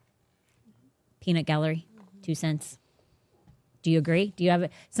 Peanut gallery, 2 cents. Do you agree? Do you have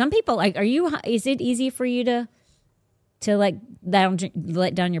it? Some people like. Is it easy for you to like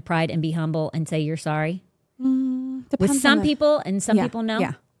let down your pride and be humble and say you're sorry? With some people, and some people no.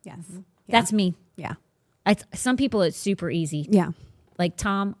 Yeah. Yes. That's me. Yeah. Some people it's super easy. Yeah. Like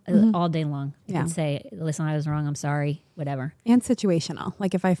Tom, all day long. You can say, listen, I was wrong. I'm sorry. Whatever. And situational.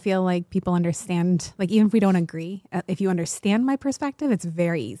 Like if I feel like people understand, like even if we don't agree, if you understand my perspective, it's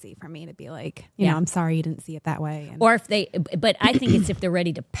very easy for me to be like, you know, I'm sorry you didn't see it that way. And or but I think it's if they're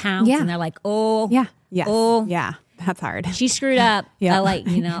ready to pounce and they're like, oh, yes. oh, yeah, that's hard. She screwed up. Yeah.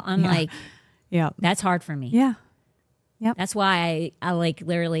 I'm like, yeah, that's hard for me. Yeah. Yep. That's why I like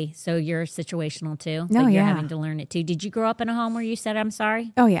literally. So you're situational too. No, like you're having to learn it too. Did you grow up in a home where you said I'm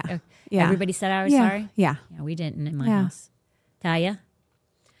sorry? Oh yeah. Yeah. Everybody said I was sorry. Yeah. Yeah, we didn't in my house. Talia,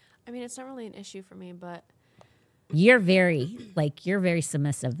 I mean, it's not really an issue for me, but you're very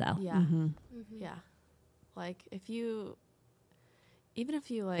submissive though. yeah, yeah. Like even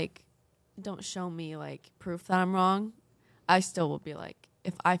if you like don't show me like proof that I'm wrong, I still will be like,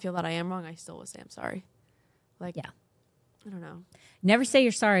 if I feel that I am wrong, I still will say I'm sorry. Like, yeah. I don't know. Never say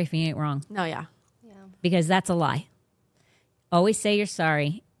you're sorry if you ain't wrong. No, yeah. Because that's a lie. Always say you're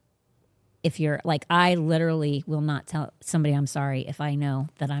sorry. If you're like, I literally will not tell somebody I'm sorry if I know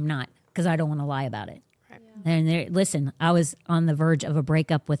that I'm not, because I don't want to lie about it. Right. Yeah. And listen, I was on the verge of a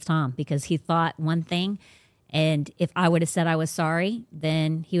breakup with Tom because he thought one thing, and if I would have said I was sorry,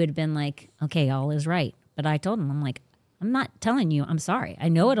 then he would have been like, okay, all is right. But I told him, I'm like, I'm not telling you I'm sorry. I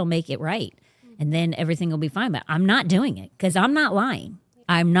know it'll make it right. And then everything will be fine. But I'm not doing it because I'm not lying.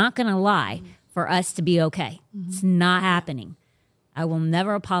 I'm not going to lie for us to be okay. It's not happening. I will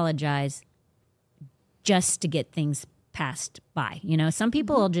never apologize just to get things passed by. You know, some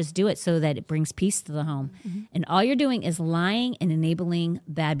people will just do it so that it brings peace to the home. And all you're doing is lying and enabling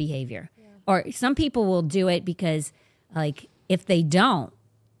bad behavior. Or some people will do it because, like, if they don't,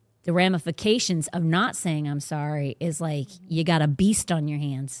 the ramifications of not saying I'm sorry is like you got a beast on your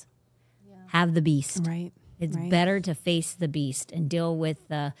hands. Have the beast. Right. It's better to face the beast and deal with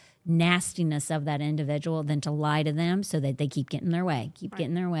the nastiness of that individual than to lie to them so that they keep getting their way,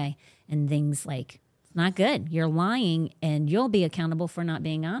 getting their way. And things like, it's not good. You're lying and you'll be accountable for not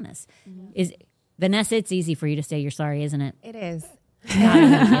being honest. Vanessa, it's easy for you to say you're sorry, isn't it? It is.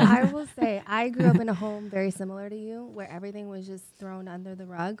 I will say I grew up in a home very similar to you where everything was just thrown under the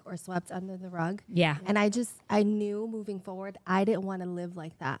rug or swept under the rug. Yeah. And I knew moving forward, I didn't want to live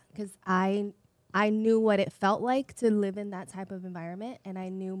like that because I knew what it felt like to live in that type of environment. And I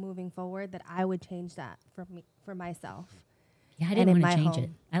knew moving forward that I would change that for myself. Yeah, I didn't want to change home. it.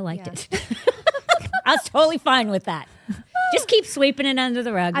 I liked it. I was totally fine with that. Just keep sweeping it under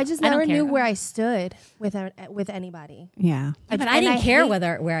the rug. I just never knew where I stood with anybody. Yeah. But I didn't care where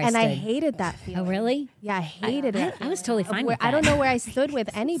I stood. And I hated that feeling. Oh, really? Yeah, I hated it. I was totally fine with that. I don't know where I stood with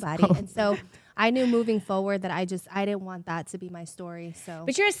anybody. And so I knew moving forward that I didn't want that to be my story. So,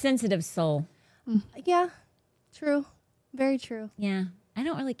 But you're a sensitive soul. Yeah, true. Very true. Yeah. I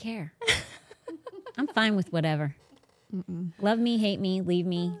don't really care. I'm fine with whatever. Love me, hate me, leave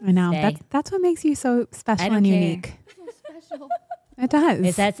me. I know. Stay. That's what makes you so I special don't and care. unique. So special. It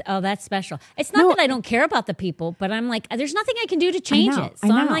does. That's special. It's not that I don't care about the people, but I'm like, there's nothing I can do to change it.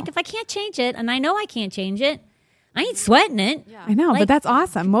 So I'm like, if I can't change it, and I know I can't change it, I ain't sweating it. Yeah. I know, but that's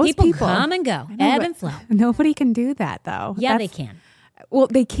awesome. Most people come and go, ebb and flow. Nobody can do that, though. Yeah, they can. Well,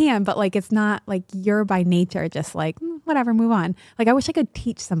 they can, but like it's not like you're by nature just like, whatever, move on. Like I wish I could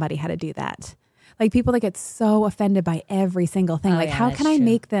teach somebody how to do that. Like people that get so offended by every single thing. Like how can I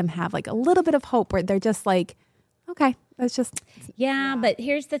make them have like a little bit of hope where they're just like, okay, that's just. Yeah, but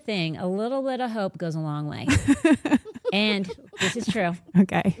here's the thing. A little bit of hope goes a long way. And this is true.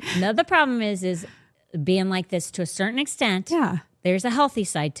 Okay. Another problem is being like this to a certain extent. Yeah. There's a healthy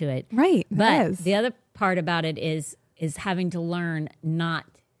side to it. Right. But the other part about it is having to learn not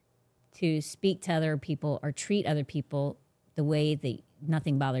to speak to other people or treat other people the way that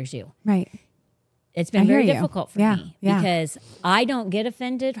nothing bothers you. Right. It's been very difficult for me because I don't get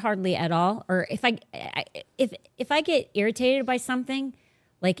offended hardly at all. Or if I get irritated by something,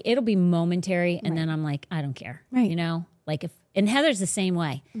 like it'll be momentary and then I'm like, I don't care. Right. You know, like and Heather's the same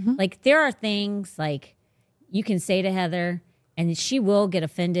way. Mm-hmm. Like there are things like you can say to Heather and she will get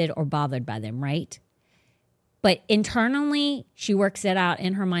offended or bothered by them, right? But internally, she works it out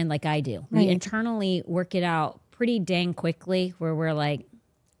in her mind like I do. Right. We internally work it out pretty dang quickly where we're like,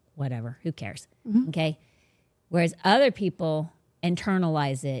 whatever, who cares? Mm-hmm. Okay. Whereas other people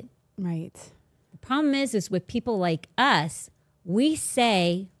internalize it. Right. The problem is with people like us, we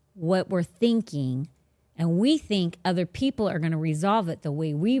say what we're thinking and we think other people are going to resolve it the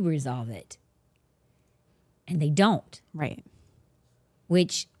way we resolve it. And they don't. Right.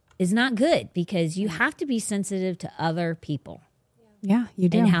 Which is not good because you have to be sensitive to other people. Yeah, you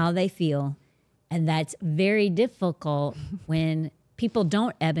do. And how they feel. And that's very difficult when people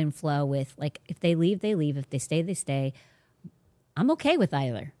don't ebb and flow with, like, if they leave, they leave. If they stay, they stay. I'm okay with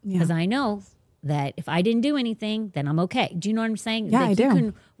either. Because I know that if I didn't do anything, then I'm okay. Do you know what I'm saying? Yeah, like I do. You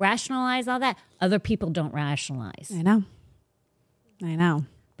can rationalize all that. Other people don't rationalize. I know.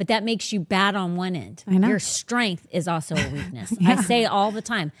 But that makes you bad on one end. I know. Your strength is also a weakness. I say all the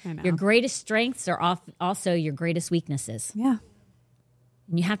time, your greatest strengths are also your greatest weaknesses. Yeah.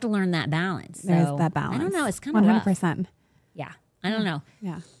 And you have to learn that balance. There's that balance. I don't know. It's kind of 100%. Yeah. I don't know.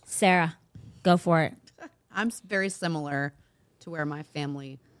 Yeah. Sarah, go for it. I'm very similar to where my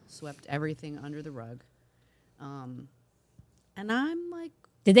family swept everything under the rug. And I'm like...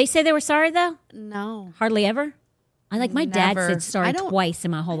 Did they say they were sorry, though? No. Hardly ever? My dad said sorry twice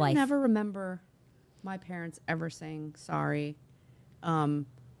in my whole life. I never remember my parents ever saying sorry.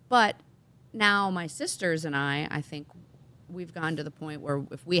 But now my sisters and I think we've gone to the point where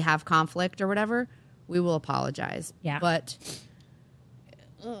if we have conflict or whatever, we will apologize. Yeah. But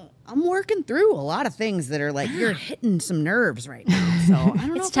I'm working through a lot of things that are like, you're hitting some nerves right now. So I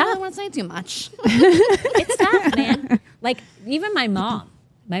don't know if I want to say too much. It's tough, man. Like, even my mom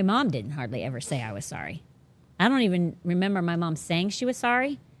didn't hardly ever say I was sorry. I don't even remember my mom saying she was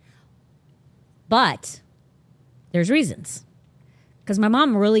sorry. But there's reasons. Because my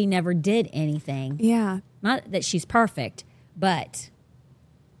mom really never did anything. Yeah. Not that she's perfect, but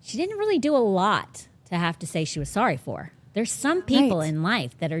she didn't really do a lot to have to say she was sorry for. There's some people in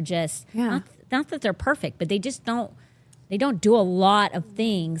life that are just, not that they're perfect, but they just don't do a lot of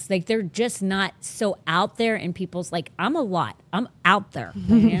things. Like, they're just not so out there in people's, like, I'm out there,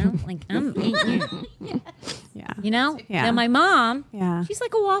 you know? Like, Yeah. You know? Yeah. And my mom, Yeah. she's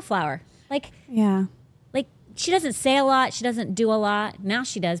like a wallflower. Like, Yeah. she doesn't say a lot. She doesn't do a lot. Now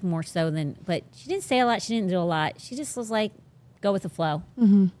she does more so but she didn't say a lot. She didn't do a lot. She just was like, go with the flow.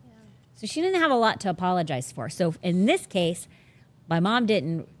 Mm-hmm. So she didn't have a lot to apologize for. So in this case, my mom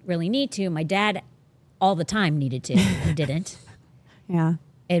didn't really need to. My dad all the time needed to. He didn't. Yeah.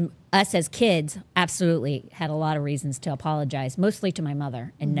 And us as kids absolutely had a lot of reasons to apologize, mostly to my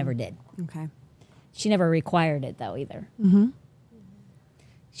mother, and never did. Okay. She never required it, though, either. Mm-hmm.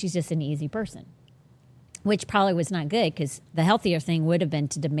 She's just an easy person, which probably was not good because the healthier thing would have been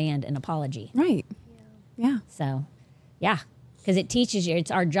to demand an apology. Right. Yeah. So, yeah, because it teaches you,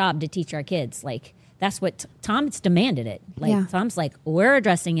 it's our job to teach our kids. Like, that's what Tom's demanded it. Like, Tom's like, we're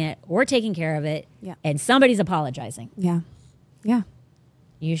addressing it, we're taking care of it, and somebody's apologizing. Yeah. Yeah.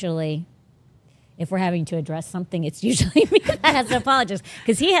 Usually, if we're having to address something, it's usually me that has to apologize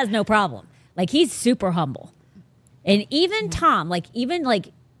because he has no problem. Like, he's super humble. And even Tom, even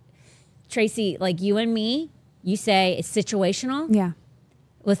Tracy, like you and me, you say it's situational. Yeah.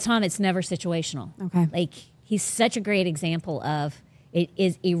 With Tom, it's never situational. Okay. Like, he's such a great example of it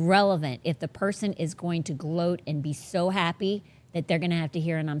is irrelevant if the person is going to gloat and be so happy that they're going to have to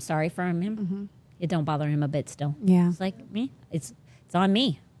hear an I'm sorry from him. Mm-hmm. It don't bother him a bit still. Yeah. It's like me. It's on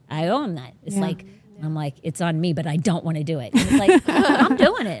me. I owe him that. It's like I'm like, it's on me, but I don't want to do it. And it's like, I'm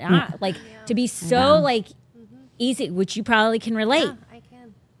doing it. To be so easy, which you probably can relate. Yeah, I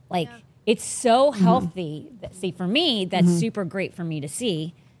can. Like, it's so healthy. See, for me, that's super great for me to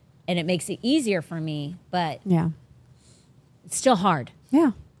see, and it makes it easier for me, but it's still hard.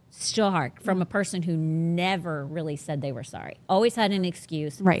 Yeah. Still hard from a person who never really said they were sorry. Always had an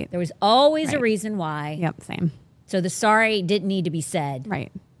excuse. Right. There was always a reason why. Yep. Same. So the sorry didn't need to be said.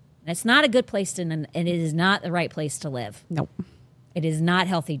 Right. And it's not a good place to, and it is not the right place to live. Nope. It is not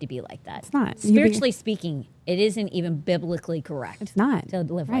healthy to be like that. It's not. Spiritually speaking, it isn't even biblically correct. It's not. To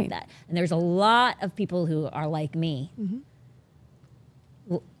live Right. like that. And there's a lot of people who are like me.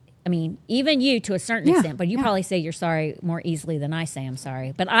 Well, I mean, even you to a certain extent, but you probably say you're sorry more easily than I say I'm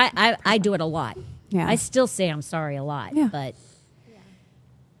sorry. But I do it a lot. Yeah. I still say I'm sorry a lot. Yeah. But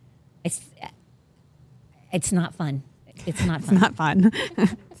it's not fun. It's not fun. It's not fun.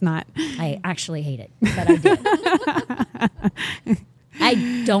 It's not. I actually hate it, but I do.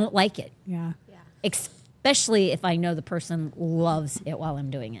 I don't like it, Yeah. especially if I know the person loves it while I'm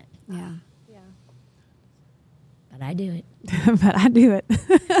doing it. Yeah. Yeah. But I do it. But I do it.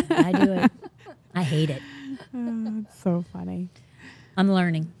 I do it. I hate it. It's so funny. I'm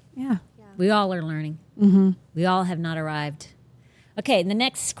learning. Yeah. We all are learning. We all have not arrived. Okay, the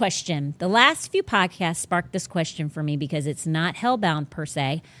next question. The last few podcasts sparked this question for me because it's not hellbound per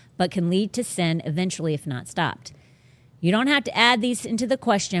se, but can lead to sin eventually if not stopped. You don't have to add these into the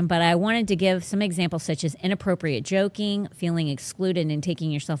question, but I wanted to give some examples such as inappropriate joking, feeling excluded and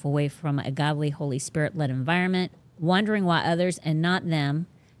taking yourself away from a godly, Holy Spirit-led environment, wondering why others and not them,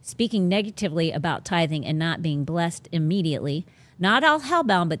 speaking negatively about tithing and not being blessed immediately. Not all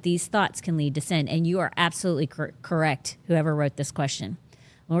hellbound, but these thoughts can lead to sin. And you are absolutely correct, whoever wrote this question.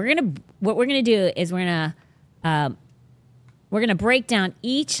 What we're gonna do is we're gonna break down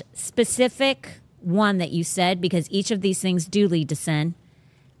each specific one that you said, because each of these things do lead to sin,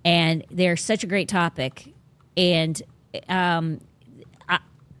 and they're such a great topic. And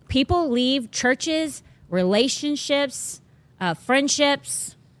people leave churches, relationships,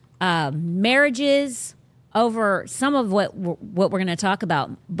 friendships, marriages over some of what we're going to talk about.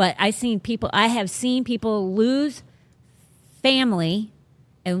 But I have seen people lose family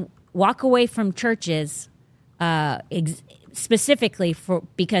and walk away from churches specifically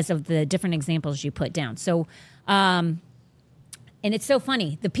because of the different examples you put down. So, and it's so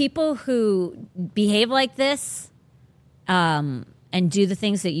funny. The people who behave like this and do the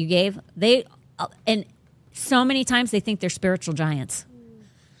things that you gave, and so many times they think they're spiritual giants.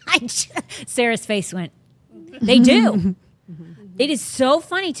 Sarah's face went, they do. It is so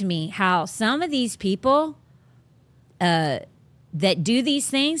funny to me how some of these people that do these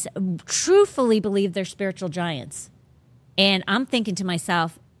things truthfully believe they're spiritual giants. And I'm thinking to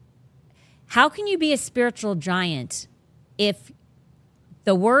myself, how can you be a spiritual giant if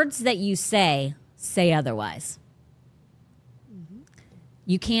the words that you say otherwise?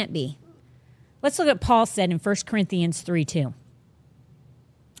 You can't be. Let's look at what Paul said in 1 Corinthians 3:2.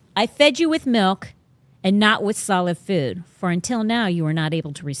 I fed you with milk and not with solid food, for until now you were not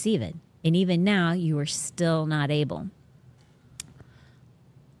able to receive it, and even now you are still not able.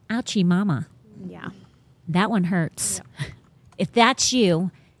 Ouchie mama. Yeah. That one hurts. Yeah. If that's you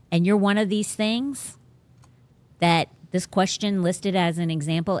and you're one of these things that this question listed as an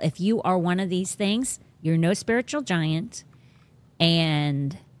example, if you are one of these things, you're no spiritual giant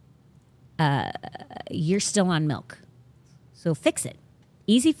and you're still on milk. So fix it.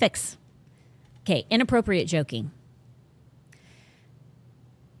 Easy fix. Okay, inappropriate joking.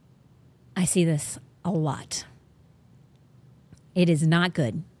 I see this a lot. It is not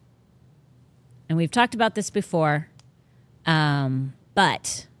good. And we've talked about this before,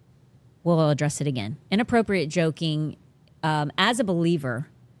 but we'll address it again. Inappropriate joking, as a believer,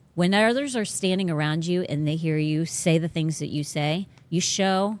 when others are standing around you and they hear you say the things that you say, you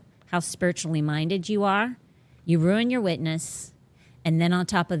show how spiritually minded you are. You ruin your witness. And then on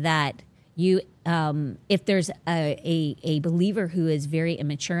top of that, you, if there's a believer who is very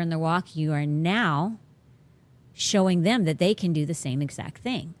immature in their walk, you are now showing them that they can do the same exact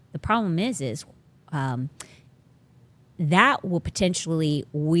thing. The problem is that will potentially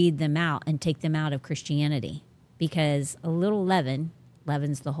weed them out and take them out of Christianity, because a little leaven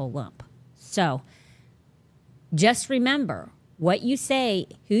leavens the whole lump. So just remember, what you say,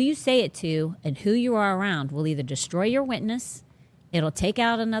 who you say it to, and who you are around will either destroy your witness, it'll take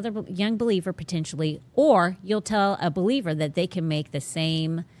out another young believer potentially, or you'll tell a believer that they can make the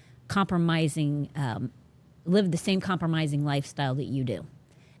same compromising, live the same compromising lifestyle that you do.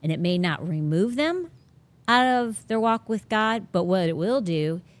 And it may not remove them out of their walk with God, but what it will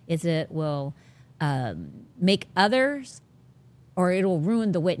do is it will make others, or it'll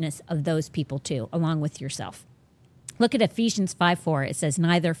ruin the witness of those people too, along with yourself. Look at Ephesians 5:4. It says,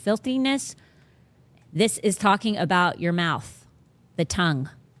 neither filthiness, this is talking about your mouth, the tongue.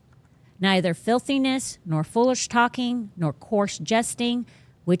 Neither filthiness, nor foolish talking, nor coarse jesting,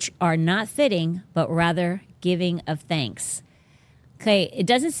 which are not fitting, but rather giving of thanks. Okay, it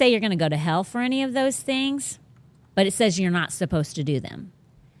doesn't say you're going to go to hell for any of those things, but it says you're not supposed to do them.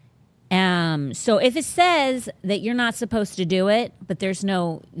 So if it says that you're not supposed to do it, but there's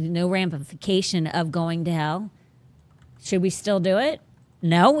no ramification of going to hell, should we still do it?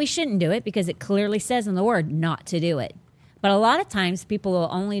 No, we shouldn't do it because it clearly says in the word not to do it. But a lot of times people will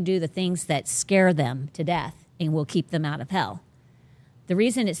only do the things that scare them to death and will keep them out of hell. The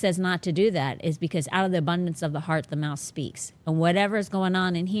reason it says not to do that is because out of the abundance of the heart, the mouth speaks. And whatever is going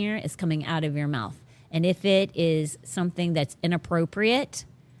on in here is coming out of your mouth. And if it is something that's inappropriate,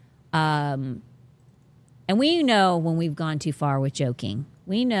 and we know when we've gone too far with joking.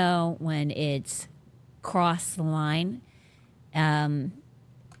 We know when it's crossed the line.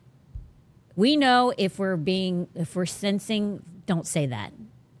 We know if we're sensing, don't say that.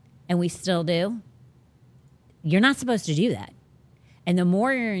 And we still do. You're not supposed to do that. And the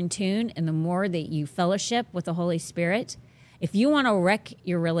more you're in tune and the more that you fellowship with the Holy Spirit, if you want to wreck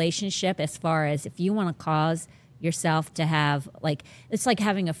your relationship as far as if you want to cause yourself to have, like, it's like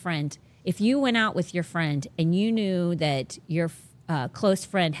having a friend. If you went out with your friend and you knew that your close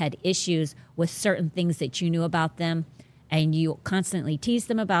friend had issues with certain things that you knew about them, and you constantly teased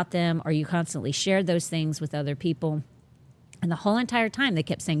them about them, or you constantly shared those things with other people, and the whole entire time they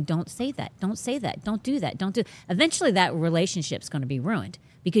kept saying, don't say that, don't say that, don't do that, don't do. Eventually that relationship's going to be ruined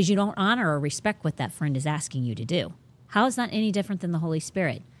because you don't honor or respect what that friend is asking you to do. How is that any different than the Holy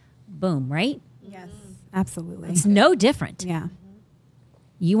Spirit? Boom, right? Yes, absolutely. It's no different. Yeah.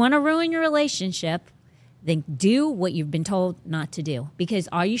 You want to ruin your relationship, then do what you've been told not to do, because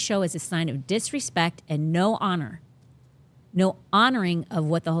all you show is a sign of disrespect and no honor, no honoring of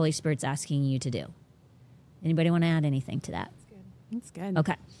what the Holy Spirit's asking you to do. Anybody want to add anything to that? That's good.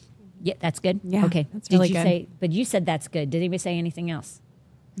 Okay. Yeah, that's good? Yeah, Okay. that's really Did you good. say, but you said that's good. Did anybody say anything else?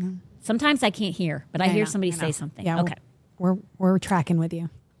 No. Sometimes I can't hear, but I hear know, somebody I know. say something. Yeah, Okay. We're tracking with you.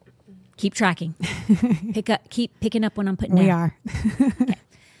 Keep tracking. Keep picking up when I'm putting down. We are.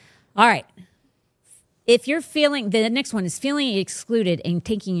 All right. If you're feeling, the next one is feeling excluded and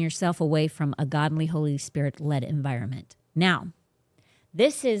taking yourself away from a godly, Holy Spirit-led environment. Now,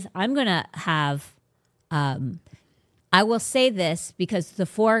 this is, I'm going to have, I will say this because the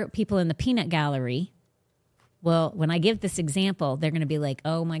 4 people in the peanut gallery, well, when I give this example, they're going to be like,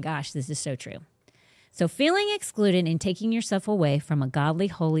 oh my gosh, this is so true. So feeling excluded and taking yourself away from a godly,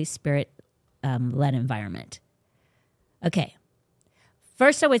 Holy Spirit-led environment. Okay.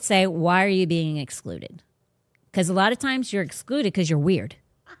 First, I would say, why are you being excluded? Because a lot of times you're excluded because you're weird.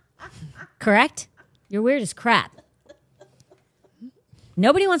 Correct? You're weird as crap.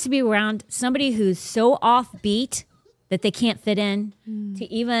 Nobody wants to be around somebody who's so offbeat that they can't fit in to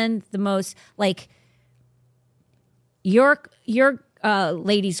even the most, like, your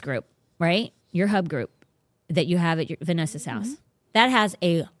ladies group, right? Your hub group that you have at Vanessa's house. That has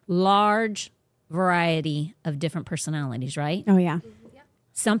a large variety of different personalities, right? Oh, yeah.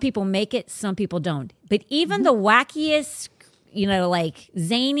 Some people make it, some people don't. But even the wackiest, like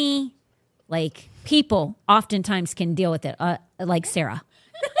zany, like people oftentimes can deal with it, like Sarah.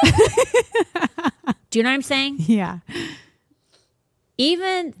 Do you know what I'm saying? Yeah.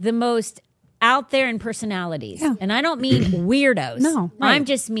 Even the most out there in personalities. Yeah. And I don't mean weirdos. No, right. I'm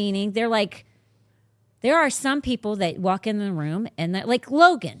just meaning they're like, there are some people that walk in the room and they're like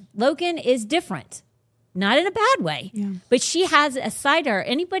Logan. Logan is different. Not in a bad way, but she has a side to her.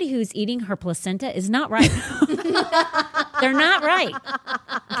 Anybody who's eating her placenta is not right. They're not right.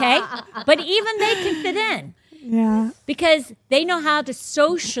 Okay? But even they can fit in. Yeah. Because they know how to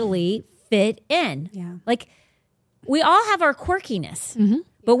socially fit in. Yeah. Like, we all have our quirkiness.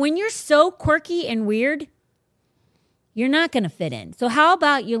 But when you're so quirky and weird, you're not going to fit in. So how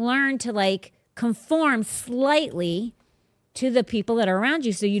about you learn to, like, conform slightly to the people that are around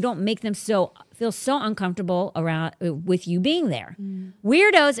you so you don't make them feel so uncomfortable around with you being there.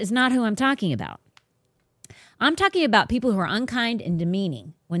 Weirdos is not who I'm talking about. I'm talking about people who are unkind and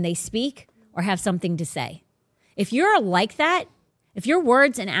demeaning when they speak or have something to say. If you're like that, if your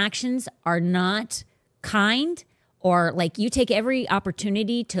words and actions are not kind, or like you take every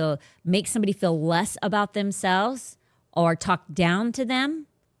opportunity to make somebody feel less about themselves or talk down to them,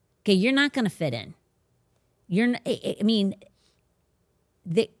 okay, you're not going to fit in.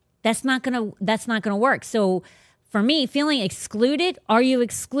 That's not gonna work. So for me, feeling excluded, are you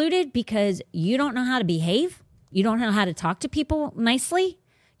excluded because you don't know how to behave? You don't know how to talk to people nicely?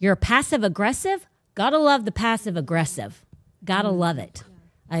 You're passive aggressive? Gotta love the passive aggressive. Gotta love it.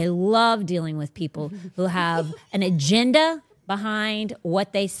 I love dealing with people who have an agenda behind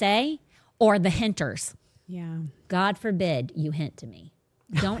what they say, or the hinters. Yeah. God forbid you hint to me.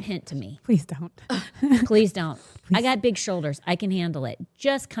 Don't hint to me. Please don't. Please don't. I got big shoulders. I can handle it.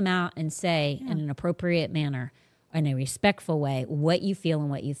 Just come out and say in an appropriate manner, in a respectful way, what you feel and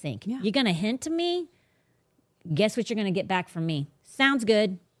what you think. Yeah. You're going to hint to me, guess what you're going to get back from me? Sounds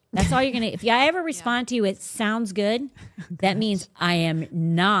good. That's all you're going to. If I ever respond to you, it sounds good. That means I am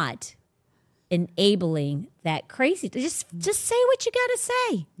not enabling that crazy. Just say what you got to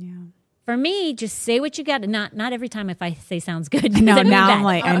say. Yeah. For me, just say what you got to. Not every time if I say sounds good. No, That'd be now bad. I'm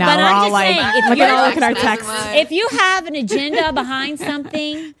like, I know. But We're I'm all just like, saying, if look you're- at our text. if you have an agenda behind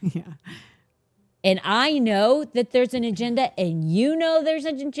something, Yeah. and I know that there's an agenda, and you know there's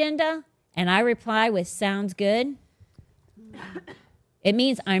an agenda, and I reply with "sounds good," it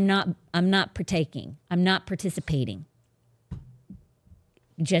means I'm not partaking. I'm not participating.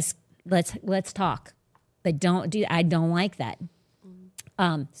 Just let's talk, but I don't like that.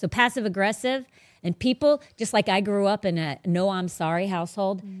 So passive aggressive, and people, just like I grew up in a no I'm sorry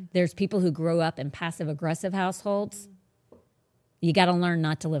household, there's people who grew up in passive aggressive households. You got to learn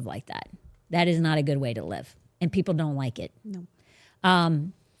not to live like that. That is not a good way to live, and people don't like it.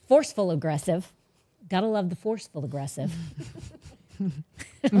 No. Forceful aggressive, gotta love the forceful aggressive.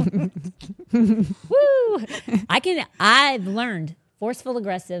 Woo! I've learned forceful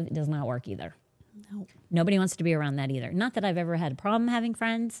aggressive does not work either. No. Nobody wants to be around that either. Not that I've ever had a problem having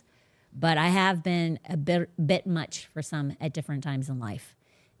friends, but I have been a bit much for some at different times in life.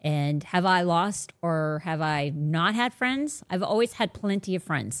 And have I lost or have I not had friends? I've always had plenty of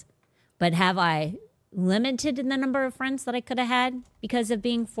friends. But have I limited in the number of friends that I could have had because of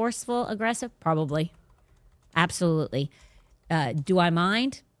being forceful, aggressive? Probably. Absolutely. Do I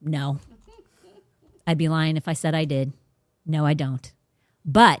mind? No. I'd be lying if I said I did. No, I don't.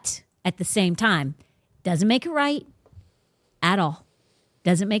 But at the same time, doesn't make it right at all.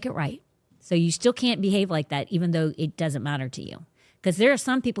 Doesn't make it right. So you still can't behave like that, even though it doesn't matter to you. Because there are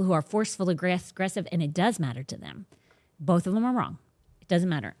some people who are forceful, aggressive, and it does matter to them. Both of them are wrong. It doesn't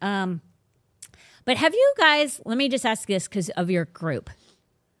matter. But have you guys, let me just ask this because of your group.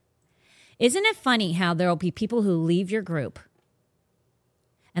 Isn't it funny how there will be people who leave your group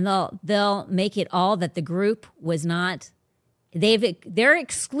and they'll make it all that the group was not, they're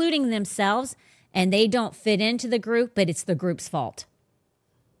excluding themselves and they don't fit into the group, but it's the group's fault.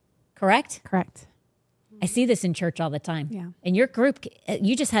 Correct? Correct. I see this in church all the time. Yeah. In your group,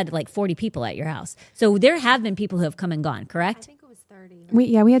 you just had like 40 people at your house. So there have been people who have come and gone, I correct? think it was 30.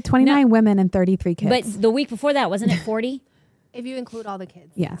 We had 29 women and 33 kids. But the week before that, wasn't it 40? If you include all the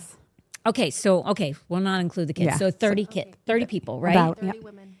kids. yes. Okay, we'll not include the kids. Yeah. So 30 30 people, right? About- 30 Yep.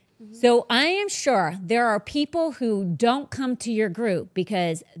 women. So I am sure there are people who don't come to your group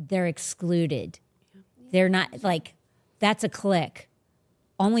because they're excluded. They're not like, that's a clique.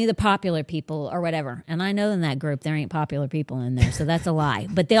 Only the popular people or whatever. And I know in that group there ain't popular people in there, so that's a lie.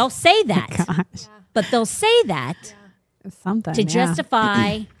 But they'll say that. Gosh. But they'll say that It's something. to yeah.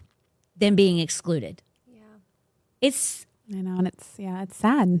 justify them being excluded. Yeah. It's I know, and it's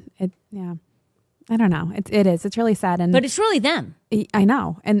sad. I don't know. It is. It's really sad. And but it's really them. I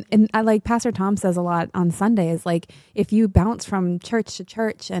know. And I like Pastor Tom says a lot on Sundays, like if you bounce from church to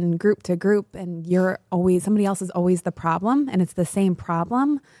church and group to group and somebody else is always the problem and it's the same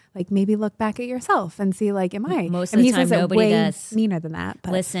problem, like maybe look back at yourself and see like, am I? Most and of the he time says it nobody way does. meaner than that.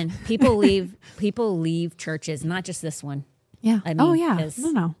 But Listen, people leave churches, not just this one. yeah. I Oh mean, yeah. 'cause-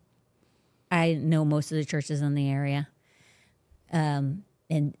 No. I know most of the churches in the area.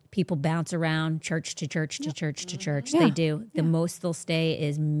 And people bounce around church to church to church to church. Yeah. They do. The most they'll stay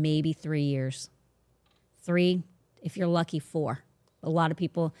is maybe 3 years. 3, if you're lucky, 4. A lot of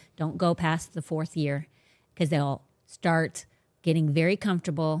people don't go past the 4th year because they'll start getting very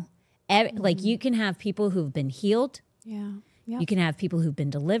comfortable. Like you can have people who've been healed. Yeah. Yep. You can have people who've been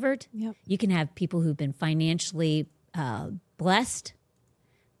delivered. Yep. You can have people who've been financially blessed.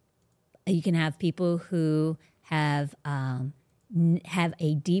 You can have people who have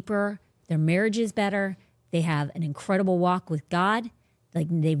a deeper, their marriage is better. They have an incredible walk with God like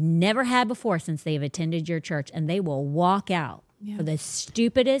they've never had before since they've attended your church. And they will walk out for the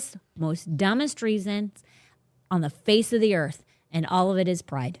stupidest, most dumbest reasons on the face of the earth. And all of it is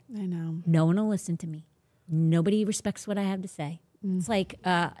pride. I know. No one will listen to me. Nobody respects what I have to say. It's like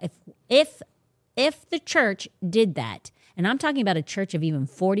if the church did that, and I'm talking about a church of even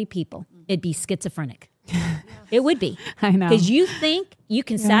 40 people, it'd be schizophrenic. It would be. I know. Because you think you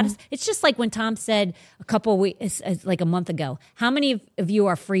can satisfy. It's just like when Tom said a couple of weeks, like a month ago, how many of you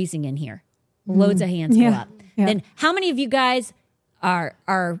are freezing in here? Loads of hands go up. Yeah. Then how many of you guys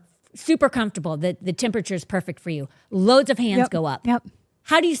are super comfortable, that the temperature is perfect for you? Loads of hands go up. Yep.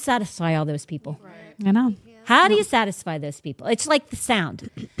 How do you satisfy all those people? I know. How do you satisfy those people? It's like the sound.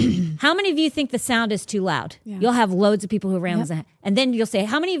 How many of you think the sound is too loud? Yeah. You'll have loads of people who are around, and then you'll say,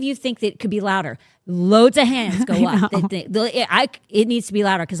 how many of you think that it could be louder? Loads of hands go up. It needs to be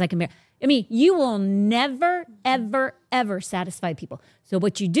louder because I can bear. I mean, you will never, ever, ever satisfy people. So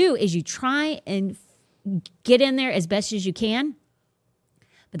what you do is you try and get in there as best as you can.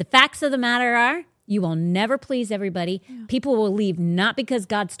 But the facts of the matter are, you will never please everybody. Yeah. People will leave not because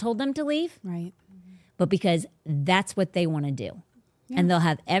God's told them to leave, Right. but because that's what they want to do. Yeah. And they'll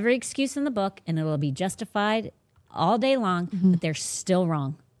have every excuse in the book, and it'll be justified all day long, but they're still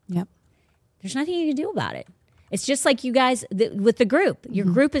wrong. Yep. There's nothing you can do about it. It's just like you guys with the group. Your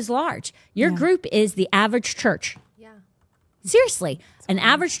group is large. Your group is the average church. Yeah. Seriously, an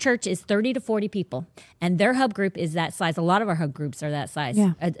average church is 30 to 40 people, and their hub group is that size. A lot of our hub groups are that size.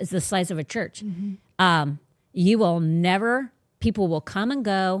 Yeah. It's the size of a church. You will never, people will come and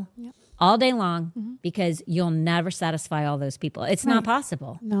go all day long because you'll never satisfy all those people. It's not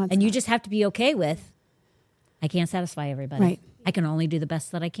possible. No, it's and you not. just have to be okay with, I can't satisfy everybody. Right. I can only do the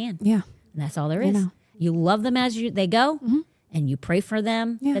best that I can. Yeah. And that's all there I is. know. You love them as they go, and you pray for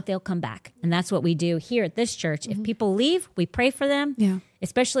them Yeah. that they'll come back. And that's what we do here at this church. If people leave, we pray for them, Yeah.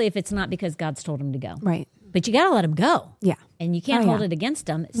 especially if it's not because God's told them to go. Right. But you got to let them go. Yeah. And you can't Oh, hold yeah. it against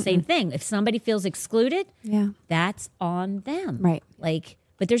them. Same thing. If somebody feels excluded, Yeah. that's on them. Right.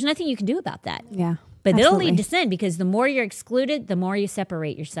 But there's nothing you can do about that. Yeah. But it'll Absolutely. lead to sin, because the more you're excluded, the more you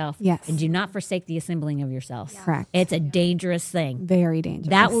separate yourself. Yes. And do not forsake the assembling of yourselves. Correct. It's a dangerous thing. Very dangerous.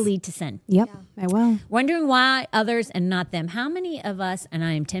 That will lead to sin. Yep. I will. Wondering why others and not them. How many of us, and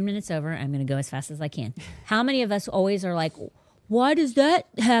I am 10 minutes over, I'm going to go as fast as I can. How many of us always are like, why does that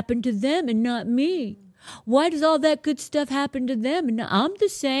happen to them and not me? Why does all that good stuff happen to them and I'm the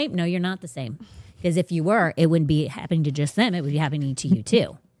same? No, you're not the same. Because if you were, it wouldn't be happening to just them. It would be happening to you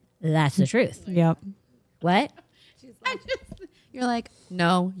too. That's the truth. Yep. What? You're like,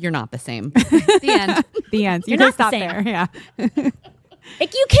 no, you're not the same. The end. The end. You're can not the stop same. there. Yeah.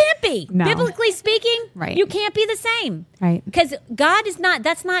 Like, you can't be. No. Biblically speaking, Right. you can't be the same. Right. Because God is not,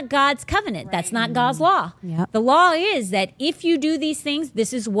 that's not God's covenant. That's not God's law. Yep. The law is that if you do these things,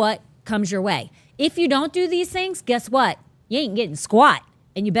 this is what comes your way. If you don't do these things, guess what? You ain't getting squat.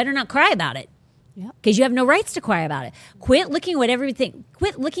 And you better not cry about it. Yep. Because you have no rights to cry about it. Quit looking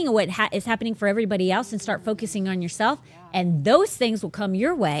at what is happening for everybody else and start focusing on yourself. And those things will come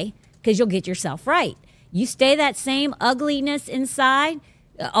your way because you'll get yourself right. You stay that same ugliness inside,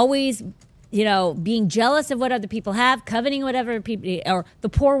 always, being jealous of what other people have, coveting whatever people, or the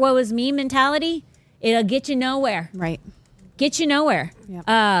poor woe is me mentality. It'll get you nowhere. Right. Get you nowhere.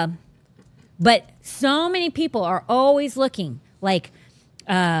 Yep. But so many people are always looking like,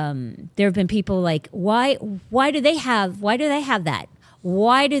 there have been people like, why do they have that?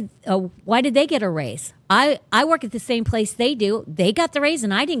 Why did they get a raise? I work at the same place they do. They got the raise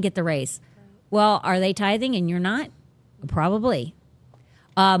and I didn't get the raise. Well, are they tithing and you're not? Probably.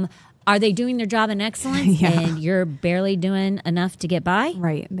 Are they doing their job in excellence Yeah. and you're barely doing enough to get by?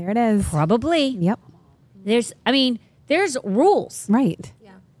 Right. There it is. Probably. Yep. There's rules. Right.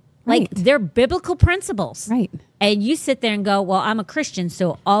 Like Right. they're biblical principles. Right. And you sit there and go, well, I'm a Christian,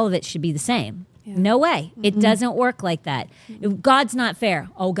 so all of it should be the same. Yeah. No way. It doesn't work like that. If God's not fair.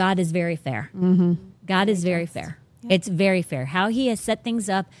 Oh, God is very fair. God is very fair. It's very fair. How he has set things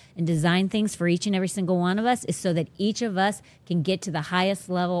up and designed things for each and every single one of us is so that each of us can get to the highest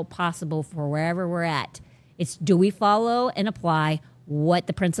level possible for wherever we're at. It's, do we follow and apply what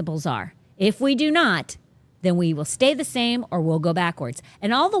the principles are? If we do not, then we will stay the same or we'll go backwards.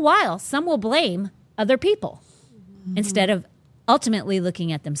 And all the while, some will blame other people instead of ultimately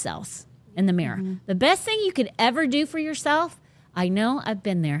looking at themselves in the mirror. The best thing you could ever do for yourself, I know I've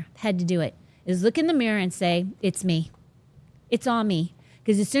been there, had to do it, is look in the mirror and say, it's me. It's all me.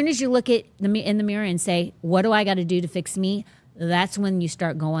 Because as soon as you look at in the mirror and say, what do I got to do to fix me? That's when you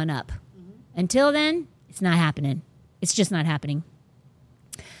start going up. Until then, it's not happening. It's just not happening.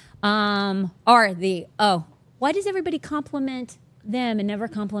 Why does everybody compliment them and never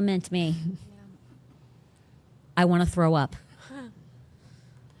compliment me? I want to throw up.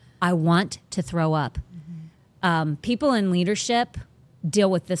 I want to throw up. People in leadership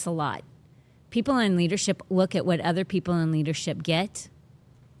deal with this a lot. People in leadership look at what other people in leadership get,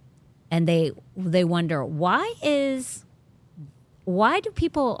 and they wonder, why is why do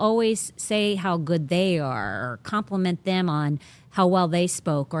people always say how good they are or compliment them on how well they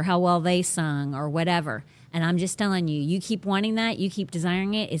spoke or how well they sung or whatever? And I'm just telling you, you keep wanting that, you keep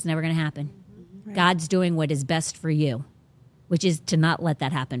desiring it, it's never going to happen. Right. God's doing what is best for you, which is to not let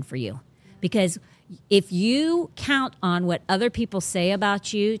that happen for you. Because if you count on what other people say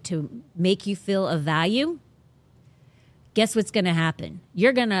about you to make you feel of value, guess what's going to happen?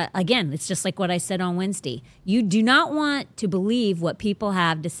 You're going to, again, it's just like what I said on Wednesday. You do not want to believe what people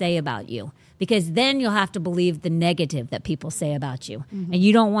have to say about you, because then you'll have to believe the negative that people say about you. Mm-hmm. And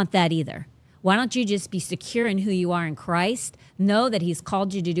you don't want that either. Why don't you just be secure in who you are in Christ? Know that he's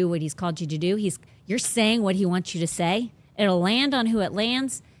called you to do what he's called you to do. You're saying what he wants you to say. It'll land on who it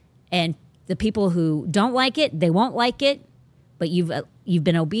lands. And the people who don't like it, they won't like it. But you've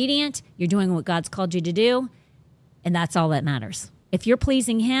been obedient. You're doing what God's called you to do. And that's all that matters. If you're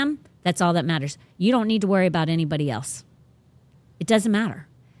pleasing him, that's all that matters. You don't need to worry about anybody else. It doesn't matter.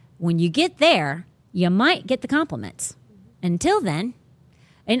 When you get there, you might get the compliments. Until then,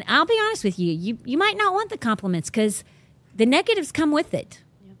 and I'll be honest with you, you might not want the compliments because the negatives come with it.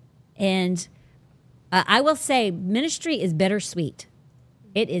 Yep. And I will say ministry is bittersweet.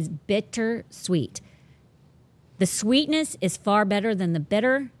 It is bittersweet. The sweetness is far better than the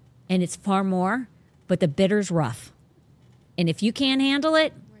bitter, and it's far more. But the bitter's rough. And if you can't handle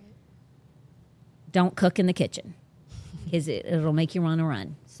it, don't cook in the kitchen. Because it'll make you want to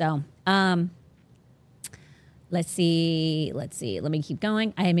run. So, let's see. Let me keep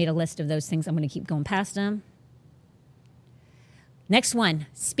going. I made a list of those things. I'm going to keep going past them. Next one,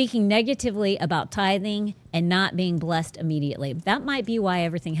 speaking negatively about tithing and not being blessed immediately. That might be why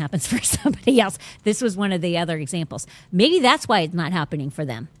everything happens for somebody else. This was one of the other examples. Maybe that's why it's not happening for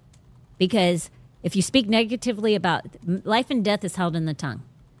them. Because if you speak negatively about life and death is held in the tongue,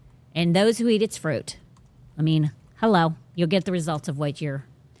 and those who eat its fruit, I mean, hello, you'll get the results of what you're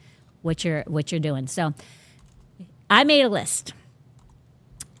doing. So, I made a list.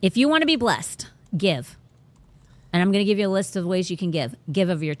 If you want to be blessed, give, and I'm going to give you a list of ways you can give. Give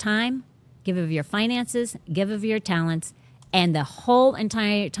of your time, give of your finances, give of your talents, and the whole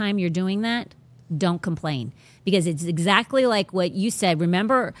entire time you're doing that, don't complain. Because it's exactly like what you said.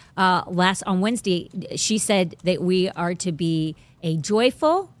 Remember on Wednesday, she said that we are to be a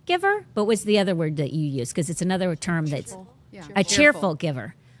joyful giver. But what's the other word that you use? Because it's another term that's a cheerful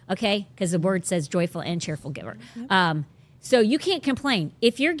giver. Okay? Because the word says joyful and cheerful giver. So you can't complain.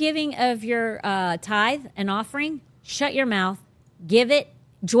 If you're giving of your tithe and offering, shut your mouth, give it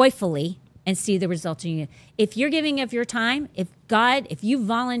joyfully, and see the results in you. If you're giving of your time, if you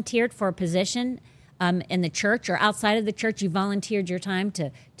volunteered for a position in the church or outside of the church, you volunteered your time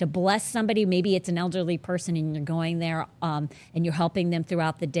to bless somebody. Maybe it's an elderly person and you're going there and you're helping them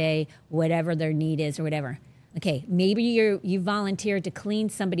throughout the day, whatever their need is or whatever. Okay, maybe you volunteered to clean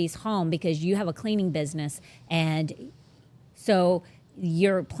somebody's home because you have a cleaning business, and so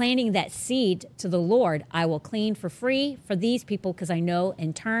you're planting that seed to the Lord. I will clean for free for these people because I know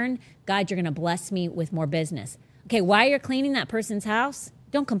in turn, God, you're going to bless me with more business. Okay, while you're cleaning that person's house,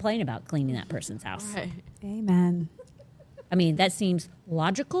 don't complain about cleaning that person's house. Right. Amen. I mean, that seems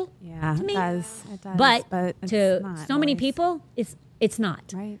logical to me. It does. But it's to not so many always. people, it's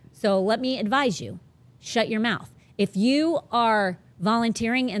not. Right. So let me advise you, shut your mouth. If you are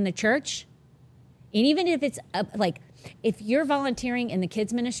volunteering in the church, and even if it's if you're volunteering in the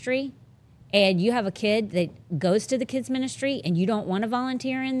kids ministry and you have a kid that goes to the kids ministry and you don't want to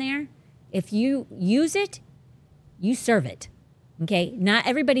volunteer in there, if you use it, you serve it. Okay? Not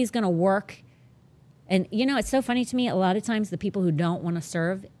everybody's going to work. And, it's so funny to me. A lot of times the people who don't want to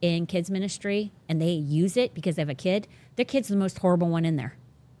serve in kids ministry and they use it because they have a kid, their kid's the most horrible one in there.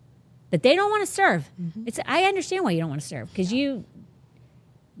 But they don't want to serve. Mm-hmm. I understand why you don't want to serve, because you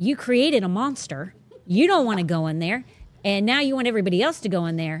created a monster. You don't want to go in there. And now you want everybody else to go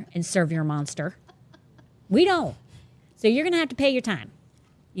in there and serve your monster. We don't. So you're going to have to pay your time.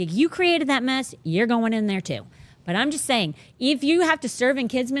 You created that mess. You're going in there too. But I'm just saying, if you have to serve in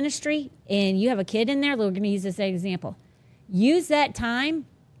kids ministry and you have a kid in there, we're going to use this example. Use that time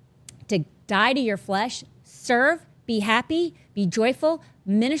to die to your flesh, serve, be happy, be joyful,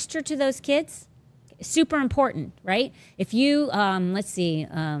 minister to those kids. Super important, right? If you,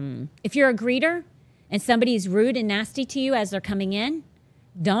 if you're a greeter and somebody's rude and nasty to you as they're coming in,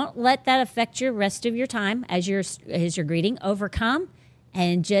 don't let that affect your rest of your time as you're greeting. Overcome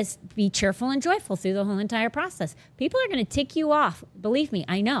and just be cheerful and joyful through the whole entire process. People are going to tick you off. Believe me,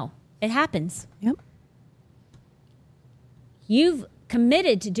 I know. It happens. Yep. You've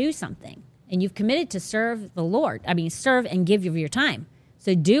committed to do something, and you've committed to serve the Lord. I mean, serve and give of your time.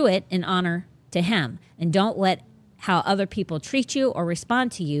 So do it in honor to him, and don't let how other people treat you or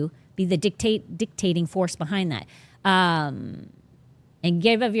respond to you be the dictating force behind that. And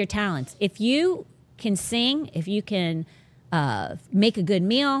give of your talents. If you can sing, if you can make a good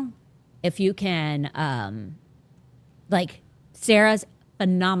meal, if you can, like Sarah's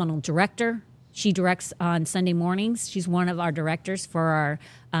phenomenal director. She directs on Sunday mornings. She's one of our directors for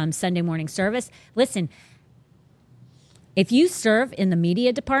our Sunday morning service. Listen, if you serve in the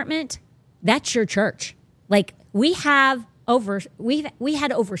media department, that's your church. Like we had over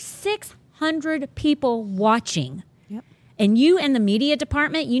 600 people watching. Yep. And you in the media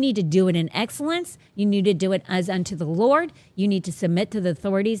department, you need to do it in excellence. You need to do it as unto the Lord. You need to submit to the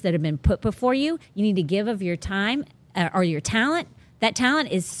authorities that have been put before you. You need to give of your time or your talent. That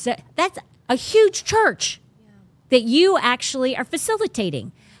talent is that's a huge church that you actually are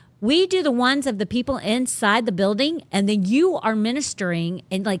facilitating. We do the ones of the people inside the building, and then you are ministering,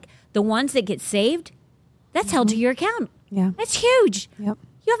 and like the ones that get saved, that's held to your account. Yeah. That's huge. Yep.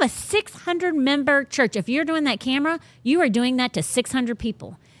 You have a 600-member church. If you're doing that camera, you are doing that to 600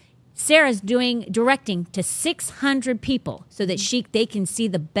 people. Sarah's directing to 600 people so that they can see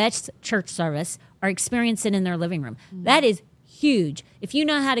the best church service or experience it in their living room. Mm-hmm. That is huge. If you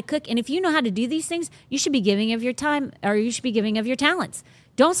know how to cook and if you know how to do these things, you should be giving of your time or you should be giving of your talents.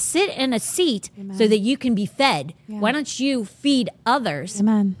 Don't sit in a seat so that you can be fed. Yeah. Why don't you feed others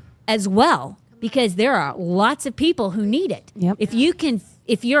as well? Because there are lots of people who need it. Yep. If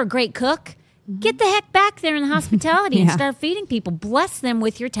you're a great cook, get the heck back there in the hospitality and start feeding people. Bless them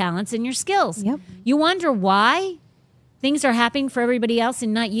with your talents and your skills. Yep. You wonder why things are happening for everybody else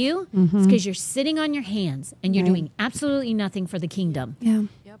and not you? It's because you're sitting on your hands and you're doing absolutely nothing for the kingdom. Yeah.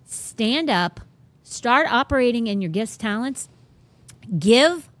 Yep. Stand up, start operating in your gifts, talents,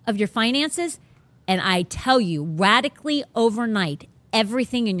 give of your finances, and I tell you, radically overnight,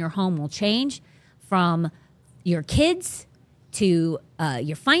 everything in your home will change, from your kids to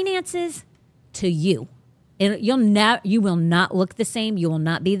your finances to you. You will not look the same. You will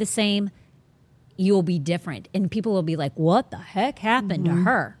not be the same. You will be different. And people will be like, what the heck happened to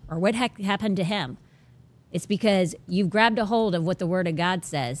her? Or what heck happened to him? It's because you've grabbed a hold of what the Word of God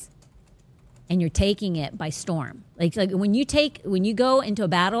says and you're taking it by storm. Like when you go into a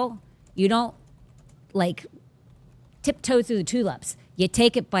battle, you don't like tiptoe through the tulips. You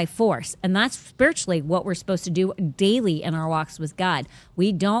take it by force. And that's spiritually what we're supposed to do daily in our walks with God.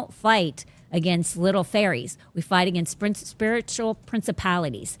 We don't fight against little fairies. We fight against spiritual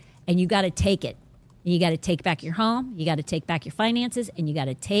principalities. And you got to take it. You got to take back your home. You got to take back your finances. And you got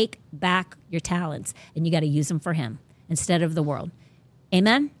to take back your talents. And you got to use them for Him instead of the world.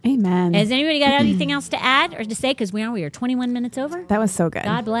 Amen? Amen. Has anybody got anything else to add or to say? Because we are 21 minutes over. That was so good.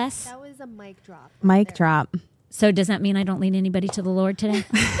 God bless. That was a mic drop. Mic drop. So does that mean I don't lead anybody to the Lord today?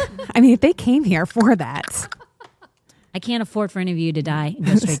 I mean, if they came here for that. I can't afford for any of you to die and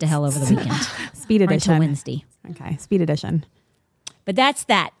go straight to hell over the weekend. Speed edition. Or until Wednesday. Okay, speed edition. But that's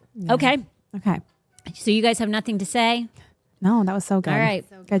that. Yeah. Okay. Okay. So you guys have nothing to say? No, that was so good. All right.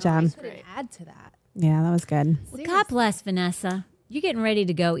 So Good job. I couldn't add to that. Yeah, that was good. Well, God bless Vanessa. You're getting ready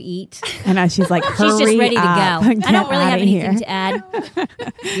to go eat. I know she's like, hurry She's just ready to up. go. Get I don't really have outta anything here. to add.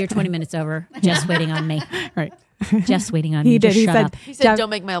 You're 20 minutes over. Just waiting on me. Right. Just waiting on He me. did. Just He shut said, up. He said, Jeff- "Don't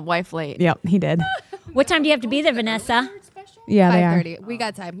make my wife late." Yep, he did. What time do you have to be there, Vanessa? Yeah, they are. 5:30. We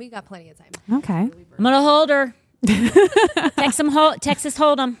got time. We got plenty of time. Okay. I'm going to hold her. Texas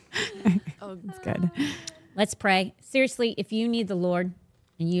Hold'em. Oh, That's good. Let's pray. Seriously, if you need the Lord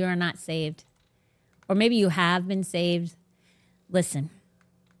and you are not saved, or maybe you have been saved, listen.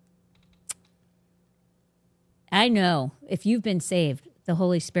 I know if you've been saved, the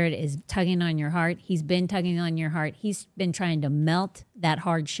Holy Spirit is tugging on your heart. He's been tugging on your heart. He's been trying to melt that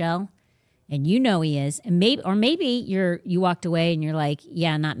hard shell, and you know He is. And maybe you walked away and you're like,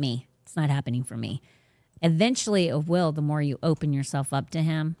 yeah, not me. It's not happening for me. Eventually it will, the more you open yourself up to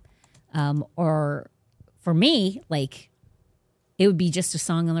Him. Or for me, like, it would be just a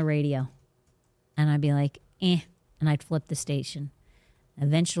song on the radio. And I'd be like, and I'd flip the station.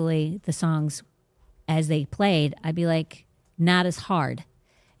 Eventually the songs, as they played, I'd be like, not as hard.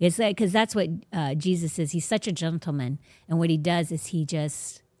 It's like, because that's what Jesus is. He's such a gentleman. And what He does is he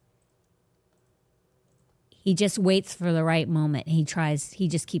just waits for the right moment. He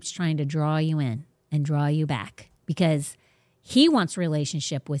just keeps trying to draw you in and draw you back because He wants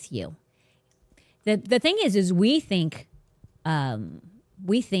relationship with you. The thing is we think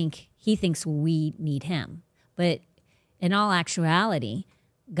He thinks we need Him. But in all actuality,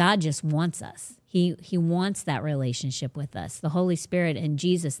 God just wants us. He wants that relationship with us. The Holy Spirit and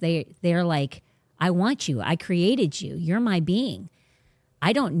Jesus, they're like, I want you. I created you. You're my being.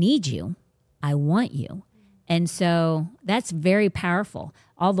 I don't need you. I want you. And so that's very powerful.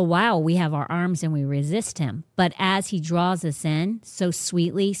 All the while we have our arms and we resist him. But as he draws us in so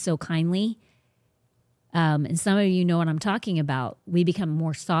sweetly, so kindly, and some of you know what I'm talking about, we become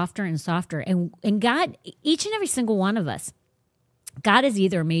more softer and softer. And God, each and every single one of us, God has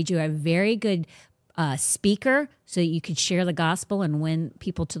either made you a very good speaker so that you could share the gospel and win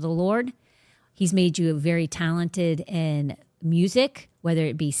people to the Lord. He's made you very talented in music, whether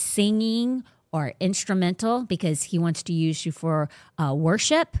it be singing or instrumental, because he wants to use you for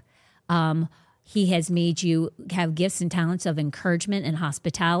worship. He has made you have gifts and talents of encouragement and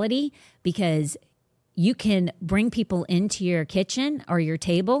hospitality, because you can bring people into your kitchen or your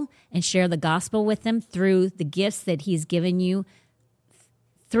table and share the gospel with them through the gifts that he's given you,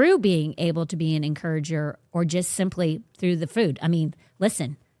 through being able to be an encourager, or just simply through the food. I mean,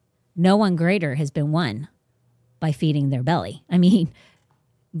 listen, no one greater has been won by feeding their belly. I mean,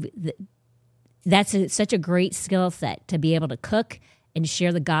 that's such a great skill set, to be able to cook and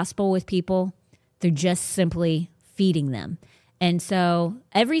share the gospel with people through just simply feeding them. And so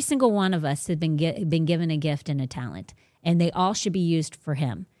every single one of us has been given a gift and a talent, and they all should be used for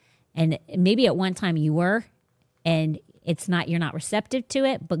him. And maybe at one time you were, and you're not receptive to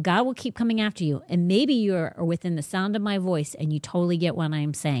it, but God will keep coming after you. And maybe you're within the sound of my voice and you totally get what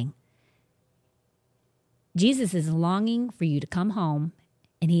I'm saying. Jesus is longing for you to come home,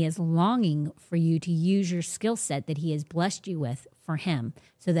 and he is longing for you to use your skill set that he has blessed you with for him,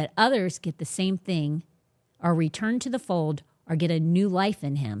 so that others get the same thing, or return to the fold, or get a new life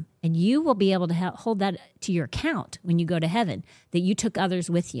in him. And you will be able to hold that to your account when you go to heaven, that you took others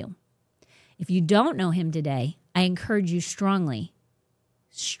with you. If you don't know him today, I encourage you strongly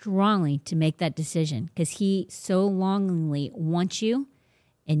to make that decision, because he so longingly wants you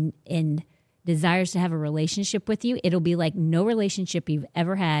and desires to have a relationship with you. It'll be like no relationship you've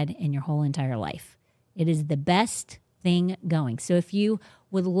ever had in your whole entire life. It is the best thing going. So if you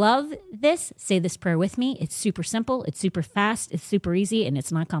would love this, say this prayer with me. It's super simple. It's super fast. It's super easy, and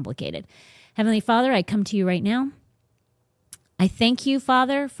it's not complicated. Heavenly Father, I come to you right now. I thank you,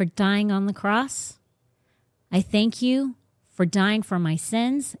 Father, for dying on the cross. I thank you for dying for my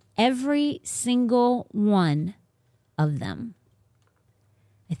sins, every single one of them.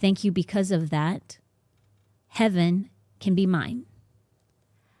 I thank you because of that, heaven can be mine.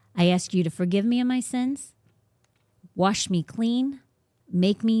 I ask you to forgive me of my sins, wash me clean,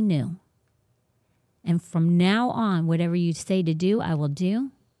 make me new. And from now on, whatever you say to do, I will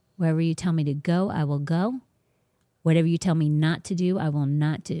do. Wherever you tell me to go, I will go. Whatever you tell me not to do, I will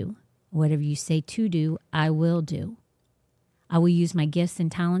not do. Whatever you say to do, I will do. I will use my gifts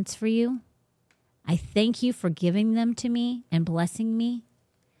and talents for you. I thank you for giving them to me and blessing me.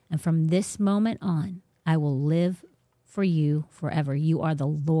 And from this moment on, I will live for you forever. You are the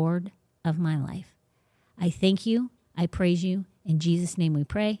Lord of my life. I thank you. I praise you. In Jesus' name we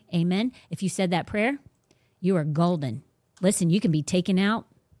pray. Amen. If you said that prayer, you are golden. Listen, you can be taken out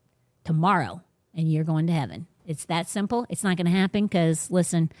tomorrow and you're going to heaven. It's that simple. It's not going to happen because,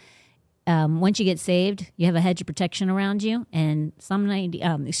 listen, once you get saved, you have a hedge of protection around you. And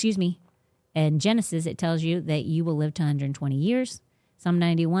in Genesis, it tells you that you will live to 120 years. Psalm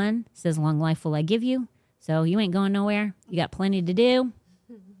 91 says, long life will I give you. So you ain't going nowhere. You got plenty to do.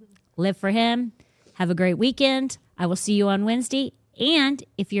 Live for him. Have a great weekend. I will see you on Wednesday. And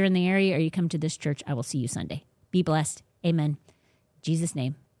if you're in the area or you come to this church, I will see you Sunday. Be blessed. Amen. In Jesus'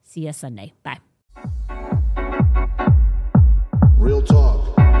 name. See you Sunday. Bye.